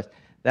save us.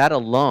 That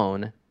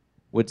alone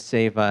would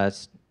save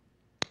us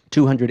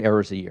 200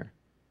 errors a year,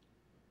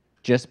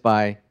 just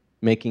by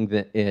making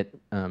it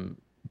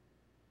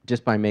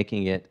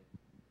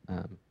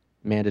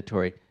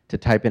mandatory to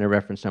type in a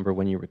reference number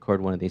when you record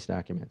one of these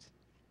documents.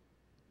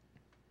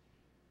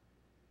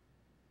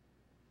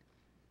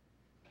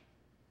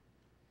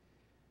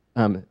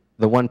 The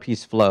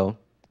one-piece flow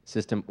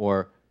system,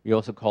 or you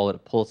also call it a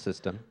pull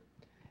system.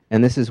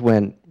 And this is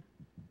when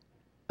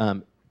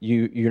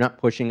you're not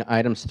pushing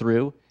items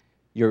through,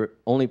 you're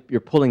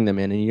pulling them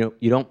in, and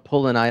you don't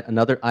pull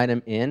another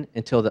item in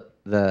until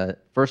the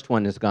first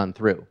one has gone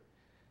through.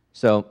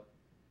 So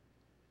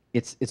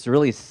it's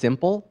really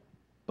simple,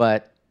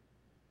 but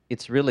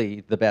it's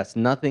really the best.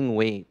 Nothing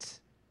waits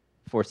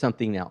for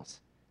something else.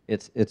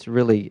 It's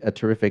really a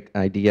terrific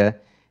idea,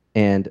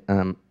 and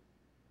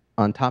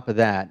on top of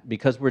that,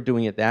 because we're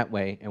doing it that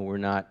way and we're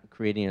not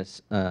creating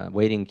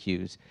waiting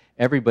queues,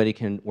 everybody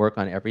can work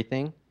on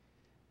everything,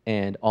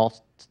 and all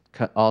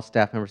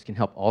staff members can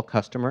help all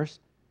customers.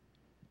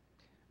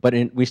 But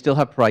we still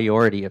have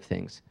priority of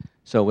things.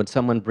 So when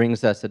someone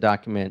brings us a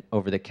document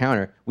over the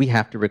counter, we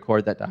have to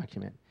record that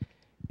document.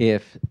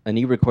 If an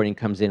e-recording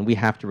comes in, we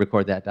have to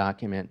record that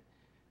document.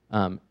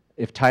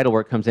 If title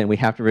work comes in, we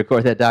have to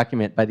record that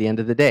document by the end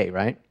of the day,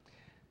 right?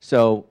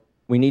 So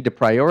we need to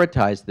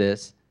prioritize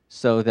this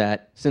so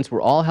that since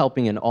we're all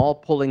helping and all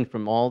pulling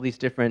from all these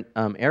different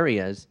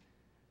areas,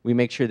 we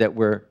make sure that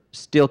we're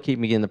still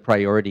keeping in the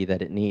priority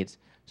that it needs.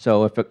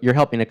 So if you're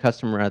helping a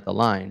customer at the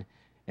line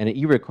and an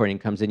e-recording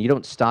comes in, you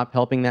don't stop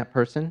helping that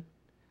person.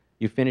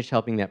 You finish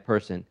helping that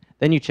person.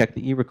 Then you check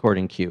the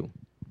e-recording queue.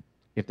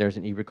 If there's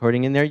an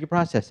e-recording in there, you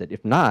process it.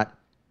 If not,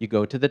 You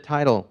go to the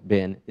title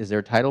bin. Is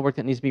there title work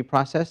that needs to be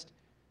processed?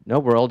 No,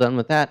 we're all done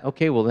with that.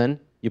 Okay, well then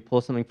you pull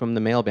something from the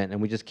mail bin,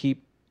 and we just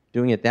keep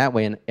doing it that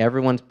way, and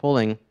everyone's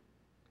pulling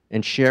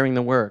and sharing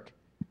the work,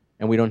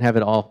 and we don't have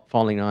it all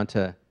falling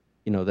onto,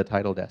 the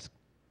title desk.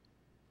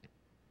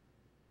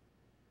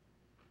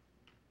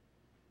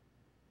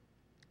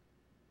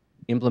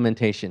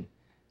 Implementation.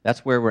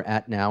 That's where we're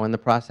at now in the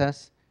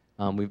process.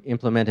 We've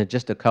implemented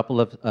just a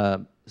couple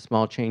of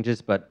small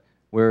changes, but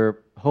we're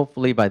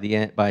hopefully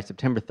by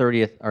September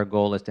 30th, our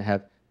goal is to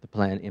have the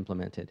plan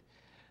implemented.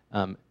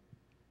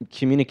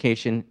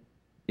 Communication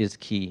is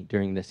key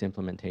during this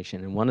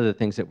implementation, and one of the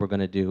things that we're going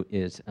to do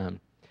is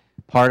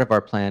part of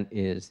our plan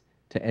is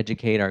to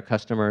educate our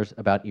customers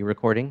about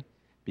e-recording,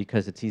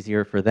 because it's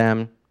easier for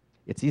them,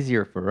 it's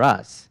easier for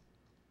us,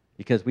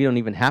 because we don't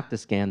even have to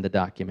scan the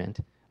document.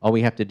 All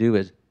we have to do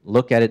is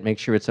look at it, make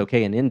sure it's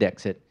okay, and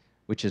index it,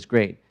 which is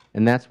great.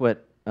 And that's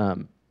what,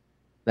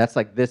 that's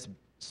like this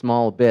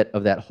small bit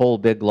of that whole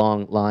big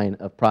long line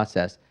of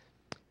process.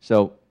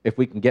 So if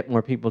we can get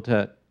more people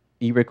to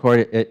e-record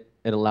it,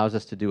 it allows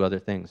us to do other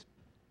things,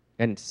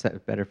 and it's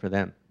better for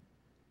them.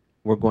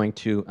 We're going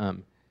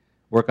to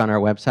work on our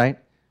website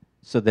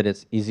so that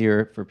it's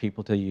easier for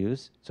people to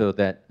use, so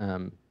that,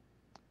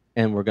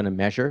 and we're going to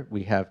measure.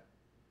 We have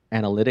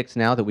analytics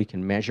now that we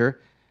can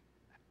measure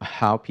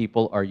how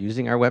people are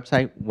using our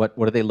website, what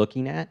are they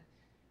looking at,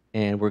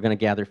 and we're going to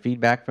gather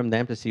feedback from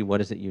them to see what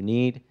is it you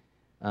need.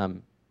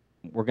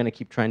 We're going to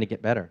keep trying to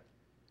get better.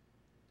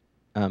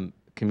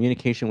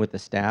 Communication with the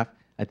staff,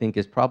 I think,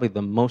 is probably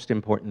the most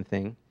important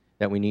thing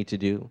that we need to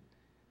do.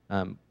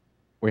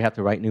 We have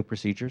to write new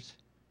procedures.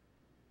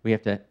 We're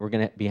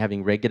going to be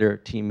having regular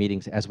team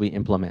meetings as we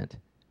implement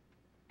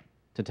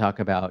to talk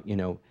about,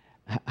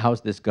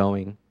 how's this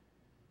going?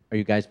 Are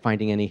you guys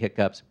finding any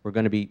hiccups?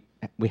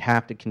 We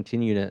have to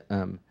continue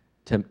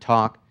to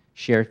talk,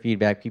 share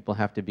feedback. People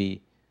have to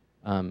be,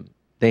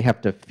 they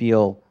have to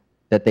feel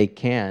that they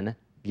can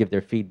give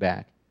their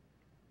feedback.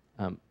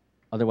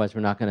 Otherwise,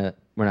 we're not going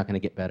to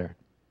get better.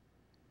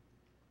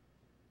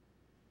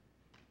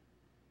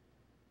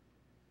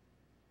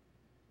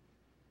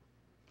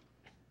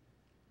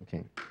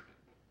 Okay.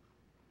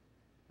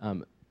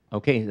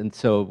 Okay, and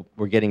so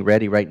we're getting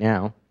ready right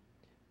now.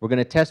 We're going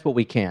to test what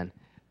we can.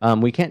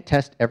 We can't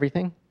test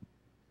everything.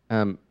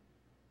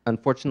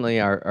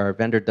 Unfortunately, our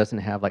vendor doesn't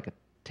have like a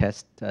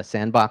test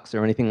sandbox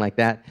or anything like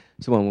that.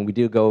 So when we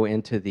do go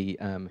into the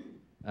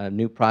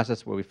new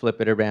process where we flip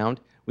it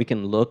around, we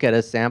can look at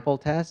a sample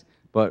test,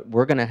 but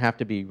we're going to have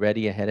to be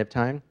ready ahead of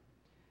time.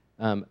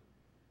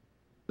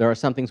 There are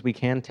some things we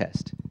can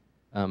test.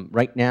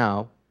 Right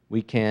now,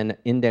 we can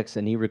index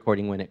an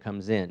e-recording when it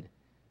comes in.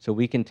 So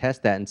we can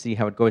test that and see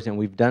how it goes, and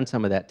we've done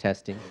some of that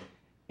testing.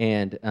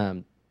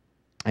 And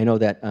I know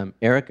that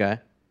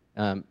Erica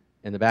in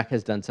the back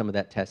has done some of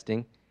that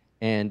testing,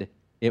 and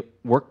it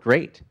worked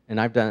great, and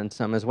I've done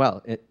some as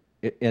well.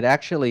 It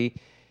actually,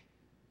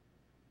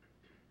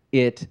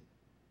 it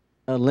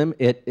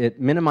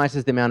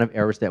minimizes the amount of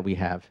errors that we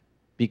have,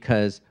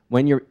 because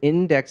when you're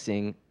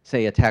indexing,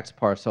 say, a tax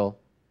parcel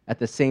at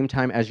the same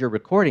time as you're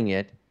recording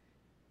it,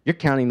 you're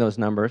counting those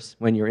numbers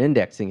when you're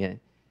indexing it.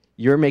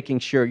 You're making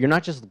sure, you're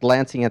not just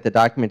glancing at the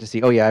document to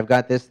see, oh yeah, I've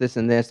got this, this,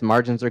 and this,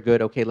 margins are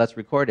good, okay, let's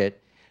record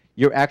it.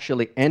 You're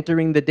actually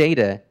entering the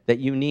data that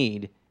you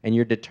need, and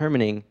you're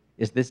determining,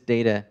 is this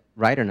data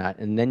right or not?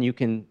 And then you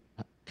can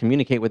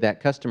communicate with that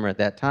customer at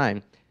that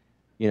time,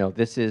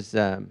 this is,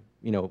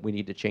 we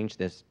need to change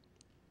this,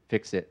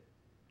 fix it.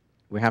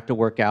 We have to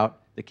work out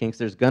the kinks.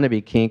 There's going to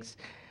be kinks.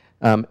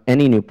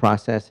 Any new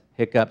process,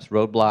 hiccups,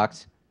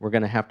 roadblocks, we're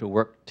going to have to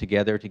work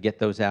together to get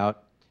those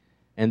out.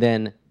 And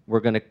then we're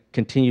going to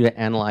continue to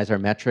analyze our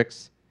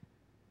metrics,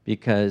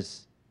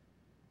 because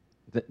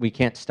we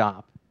can't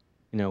stop.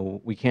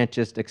 We can't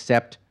just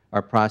accept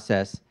our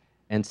process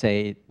and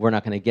say we're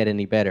not going to get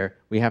any better.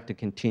 We have to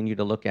continue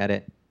to look at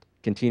it,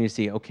 continue to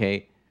see,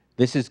 okay,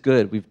 this is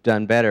good, we've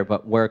done better,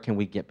 but where can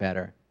we get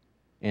better?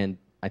 And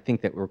I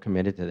think that we're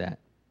committed to that.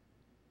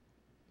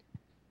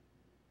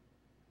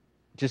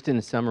 Just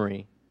in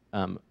summary,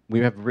 we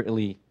have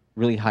really,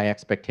 really high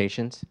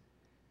expectations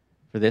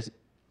for this,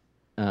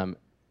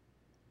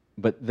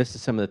 but this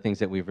is some of the things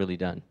that we've really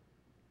done.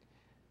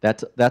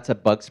 That's a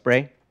bug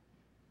spray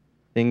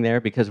thing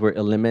there, because we're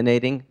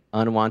eliminating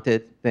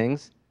unwanted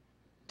things.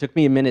 Took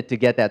me a minute to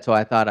get that, so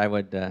I thought I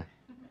would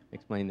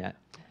explain that.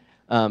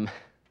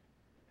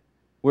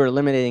 We're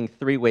eliminating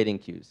 3 waiting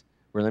queues.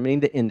 We're eliminating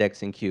the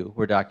indexing queue,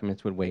 where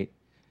documents would wait.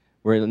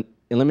 We're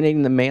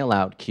eliminating the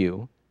mail-out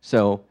queue,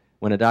 so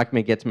when a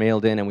document gets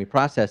mailed in and we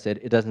process it,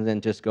 it doesn't then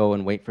just go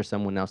and wait for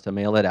someone else to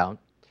mail it out.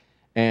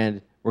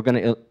 And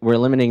we're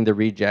eliminating the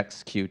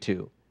rejects queue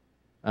too.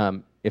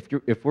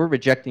 If we're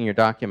rejecting your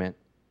document,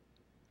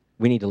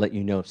 we need to let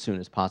you know as soon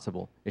as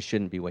possible. It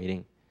shouldn't be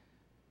waiting.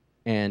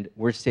 And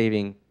we're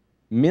saving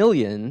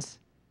millions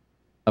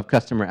of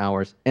customer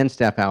hours and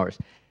staff hours.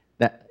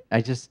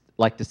 I just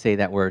like to say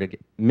that word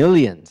again,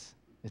 millions.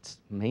 It's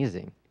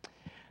amazing.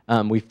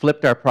 We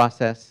flipped our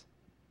process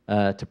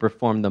to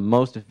perform the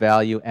most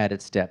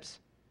value-added steps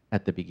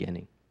at the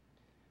beginning.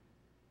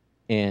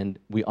 and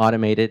we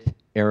automated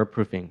error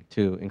proofing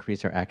to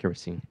increase our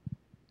accuracy.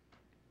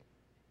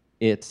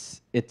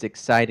 It's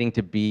exciting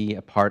to be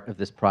a part of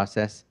this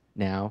process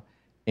now,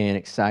 and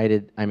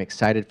I'm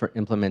excited for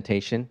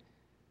implementation,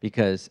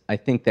 because I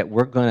think that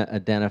we're going to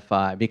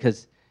identify,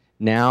 because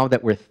now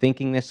that we're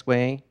thinking this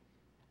way,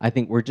 I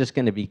think we're just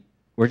going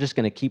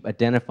to keep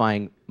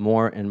identifying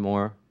more and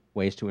more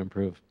ways to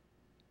improve.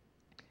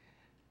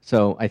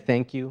 So I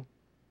thank you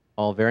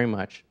all very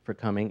much for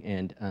coming,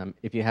 and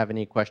if you have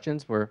any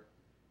questions,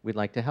 we'd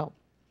like to help.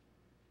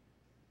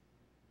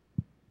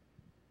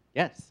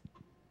 Yes.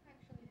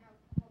 Actually have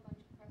a whole bunch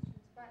of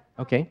questions, but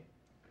Okay.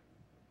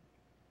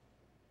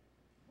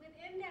 with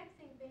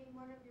indexing being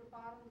one of your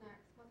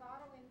bottlenecks, was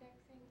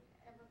auto-indexing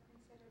ever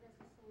considered as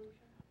a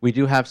solution? We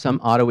do have some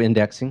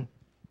auto-indexing.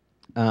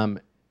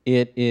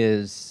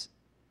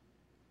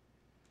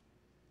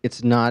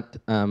 It's not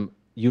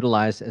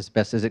utilized as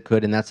best as it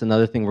could, and that's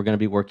another thing we're going to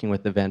be working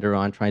with the vendor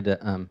on, trying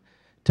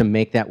to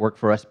make that work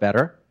for us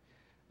better.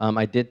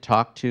 I did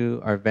talk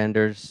to our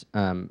vendors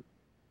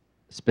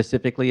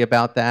specifically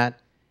about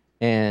that,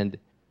 and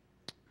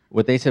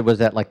what they said was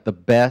that like the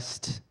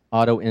best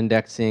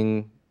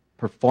auto-indexing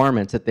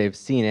performance that they've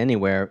seen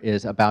anywhere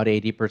is about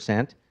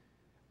 80%,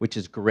 which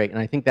is great, and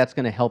I think that's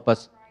going to help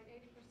us. Right,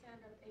 80%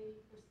 of 80%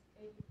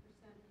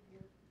 of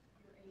your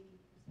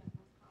 80%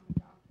 most common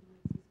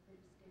documents is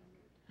pretty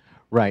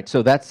standard. Right,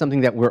 so that's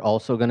something that we're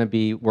also going to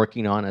be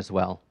working on as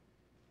well.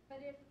 But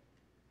if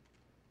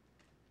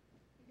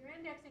you're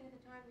indexing at the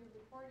time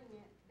you're recording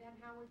it, then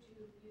how would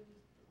you use,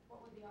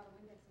 what would the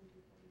auto-indexing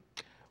do for you?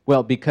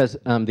 Well, because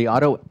the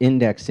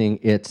auto-indexing,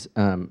 it's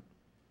in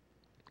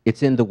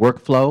the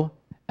workflow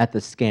at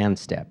the scan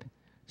step.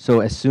 So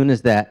as soon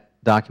as that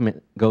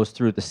document goes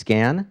through the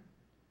scan,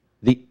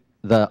 the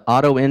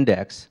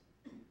auto-index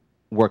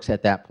works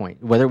at that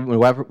point.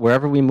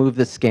 Wherever we move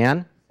the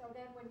scan. So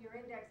then when you're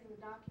indexing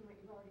the document,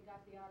 you've already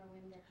got the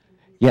auto-indexing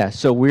piece. Yeah,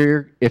 so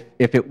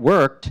if it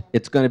worked,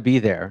 it's going to be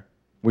there.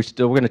 We're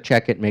going to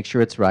check it, make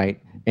sure it's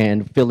right,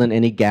 and fill in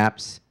any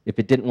gaps. If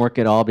it didn't work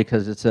at all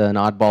because it's an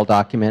oddball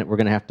document, we're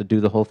going to have to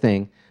do the whole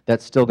thing.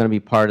 That's still going to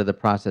be part of the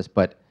process,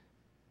 but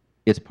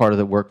it's part of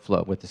the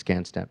workflow with the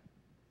scan step.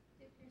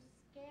 If you're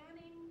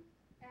scanning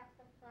at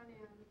the front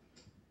end,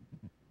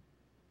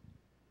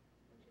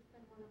 which has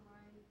been one of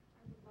mine,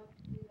 I would love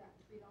to do that,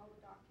 treat all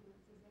the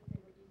documents as if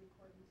they were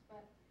e-recordings.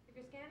 But if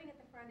you're scanning at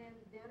the front end,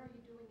 then are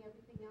you doing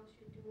everything else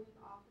you're doing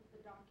off of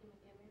the document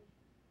image?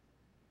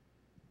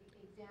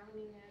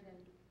 Examining it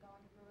and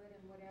going through it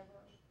and whatever?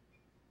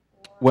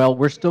 Well,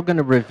 we're still going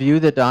to review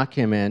the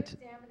document.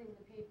 Examining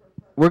the paper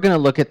first. We're going to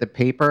look at the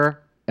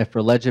paper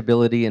for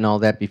legibility and all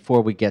that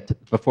before we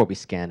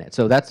scan it.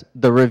 So that's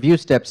the review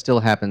step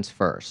still happens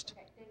first.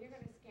 Okay, then you're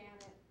going to scan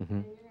it, Mhm.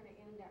 and then you're going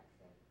to index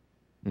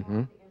it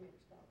Mhm. off the image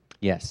though,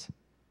 Yes.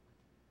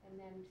 and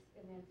then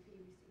fee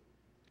receipt.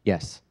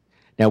 Yes.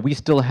 Now we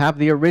still have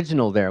the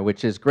original there,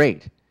 which is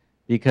great,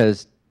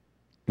 because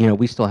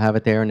we still have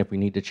it there, and if we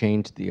need to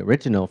change the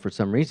original for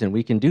some reason,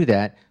 we can do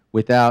that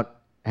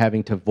without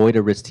having to void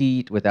a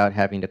receipt, without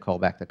having to call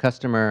back the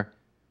customer.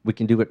 We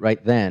can do it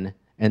right then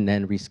and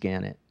then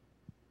rescan it.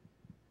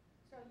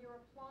 So you're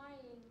applying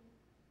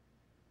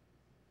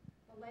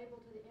the label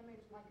to the image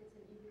like it's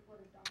an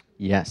e-recorded document?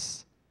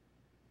 Yes.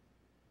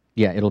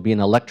 Yeah, it'll be an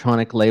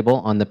electronic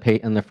label on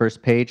the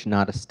first page,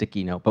 not a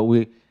sticky note. But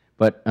we're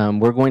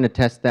going to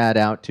test that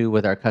out too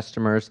with our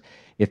customers,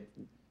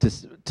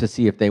 to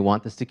see if they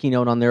want the sticky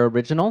note on their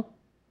original.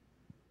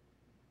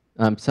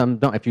 Some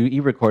don't. If you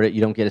e-record it,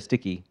 you don't get a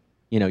sticky.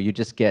 You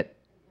just get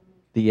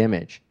the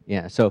image.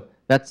 Yeah. So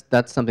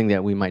that's something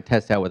that we might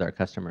test out with our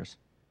customers.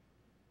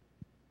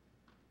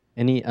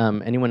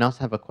 Anyone else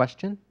have a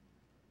question?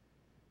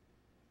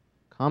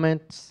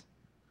 Comments?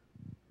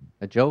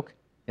 A joke?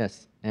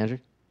 Yes, Andrew?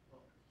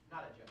 Well,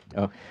 not a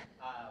joke. Oh.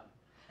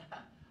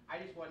 I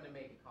just wanted to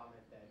make a comment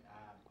that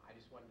I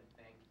just wanted to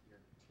thank your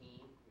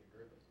team, your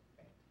group. It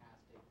was a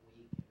fantastic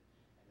week.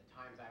 And the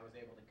times I was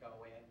able to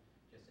go in,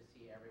 just to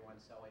see everyone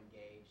so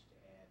engaged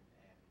and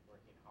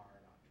working hard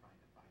on trying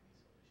to find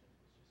these solutions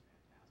was just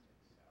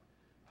fantastic.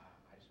 So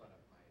I just want to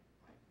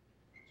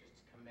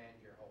just commend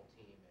your whole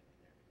team and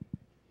everything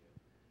that you do.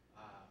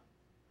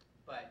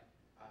 But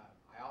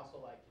I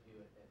also like to do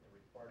it at the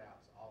report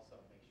outs also,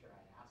 make sure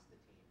I ask the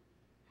team,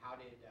 how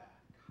did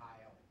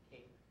Kyle and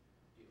Caitlin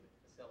do it,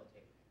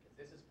 facilitating it? Because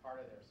this is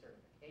part of their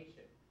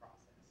certification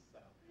process. So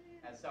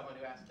as someone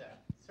who has to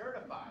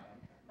certify them,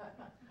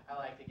 I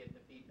like to get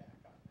the feedback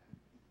on that.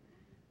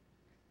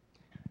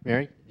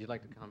 Mary, would you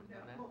like to comment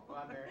on that? Well,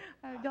 I'm Mary.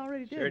 I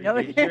already did.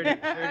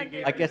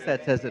 I guess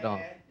that says it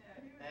all.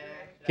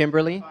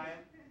 Kimberly?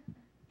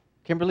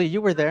 Kimberly,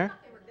 you were there.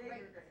 They were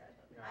great.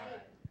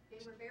 They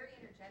were very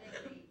energetic.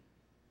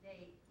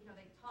 They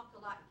talked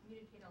a lot,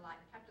 communicated a lot,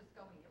 and kept us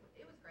going.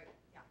 It was great.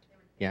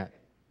 Yeah,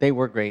 they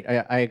were good. They were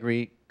great. I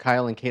agree.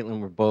 Kyle and Caitlin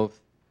were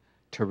both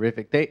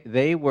terrific.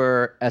 They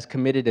were as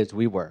committed as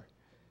we were.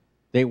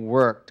 They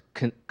worked,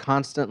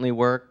 constantly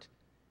worked,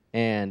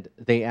 and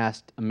they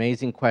asked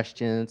amazing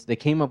questions. They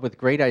came up with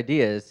great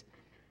ideas.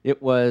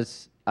 It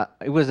was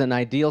it was an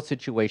ideal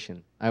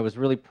situation. I was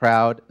really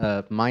proud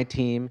of my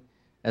team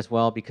as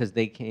well because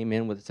they came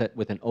in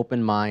with an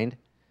open mind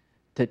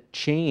to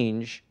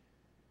change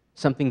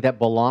something that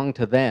belonged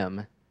to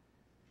them,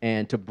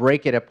 and to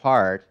break it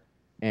apart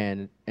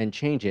and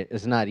change it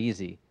is not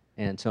easy.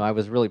 And so I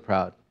was really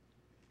proud.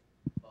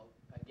 Well,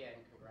 again,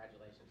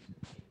 congratulations to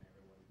the team.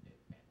 Everyone did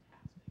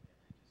fantastic.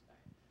 And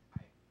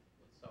I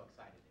was so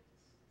excited to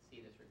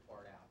see this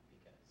report out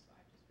because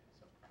I've just been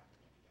so proud of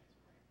what you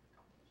guys have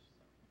accomplished.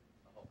 So,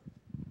 the whole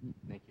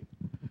Thank you.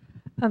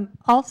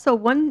 Also,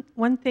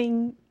 one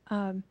thing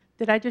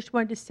that I just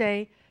wanted to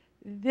say,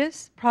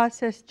 this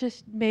process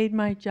just made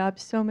my job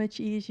so much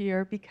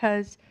easier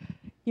because,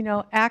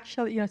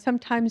 actually,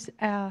 sometimes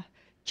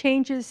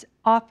changes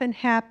often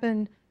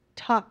happen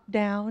top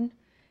down,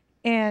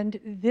 and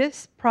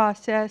this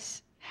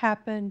process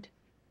happened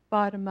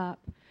bottom up.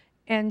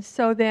 And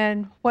so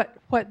then what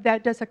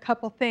that does a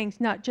couple things,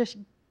 not just,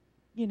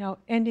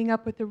 ending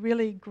up with a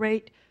really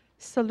great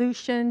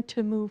solution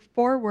to move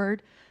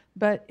forward,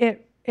 but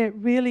it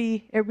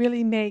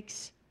really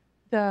makes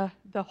the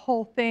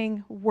whole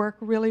thing work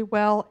really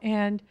well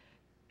and,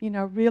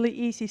 really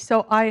easy.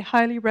 So I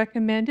highly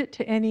recommend it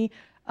to any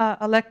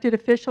elected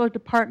official or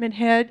department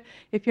head.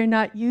 If you're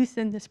not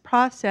using this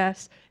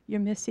process,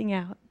 you're missing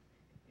out.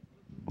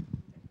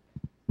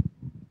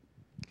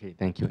 Okay,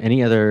 thank you.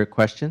 Any other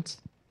questions?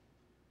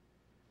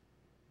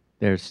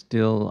 There's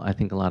still, I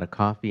think, a lot of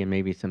coffee and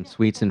maybe some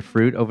sweets and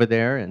fruit over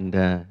there, and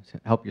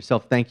help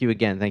yourself. Thank you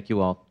again. Thank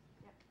you all.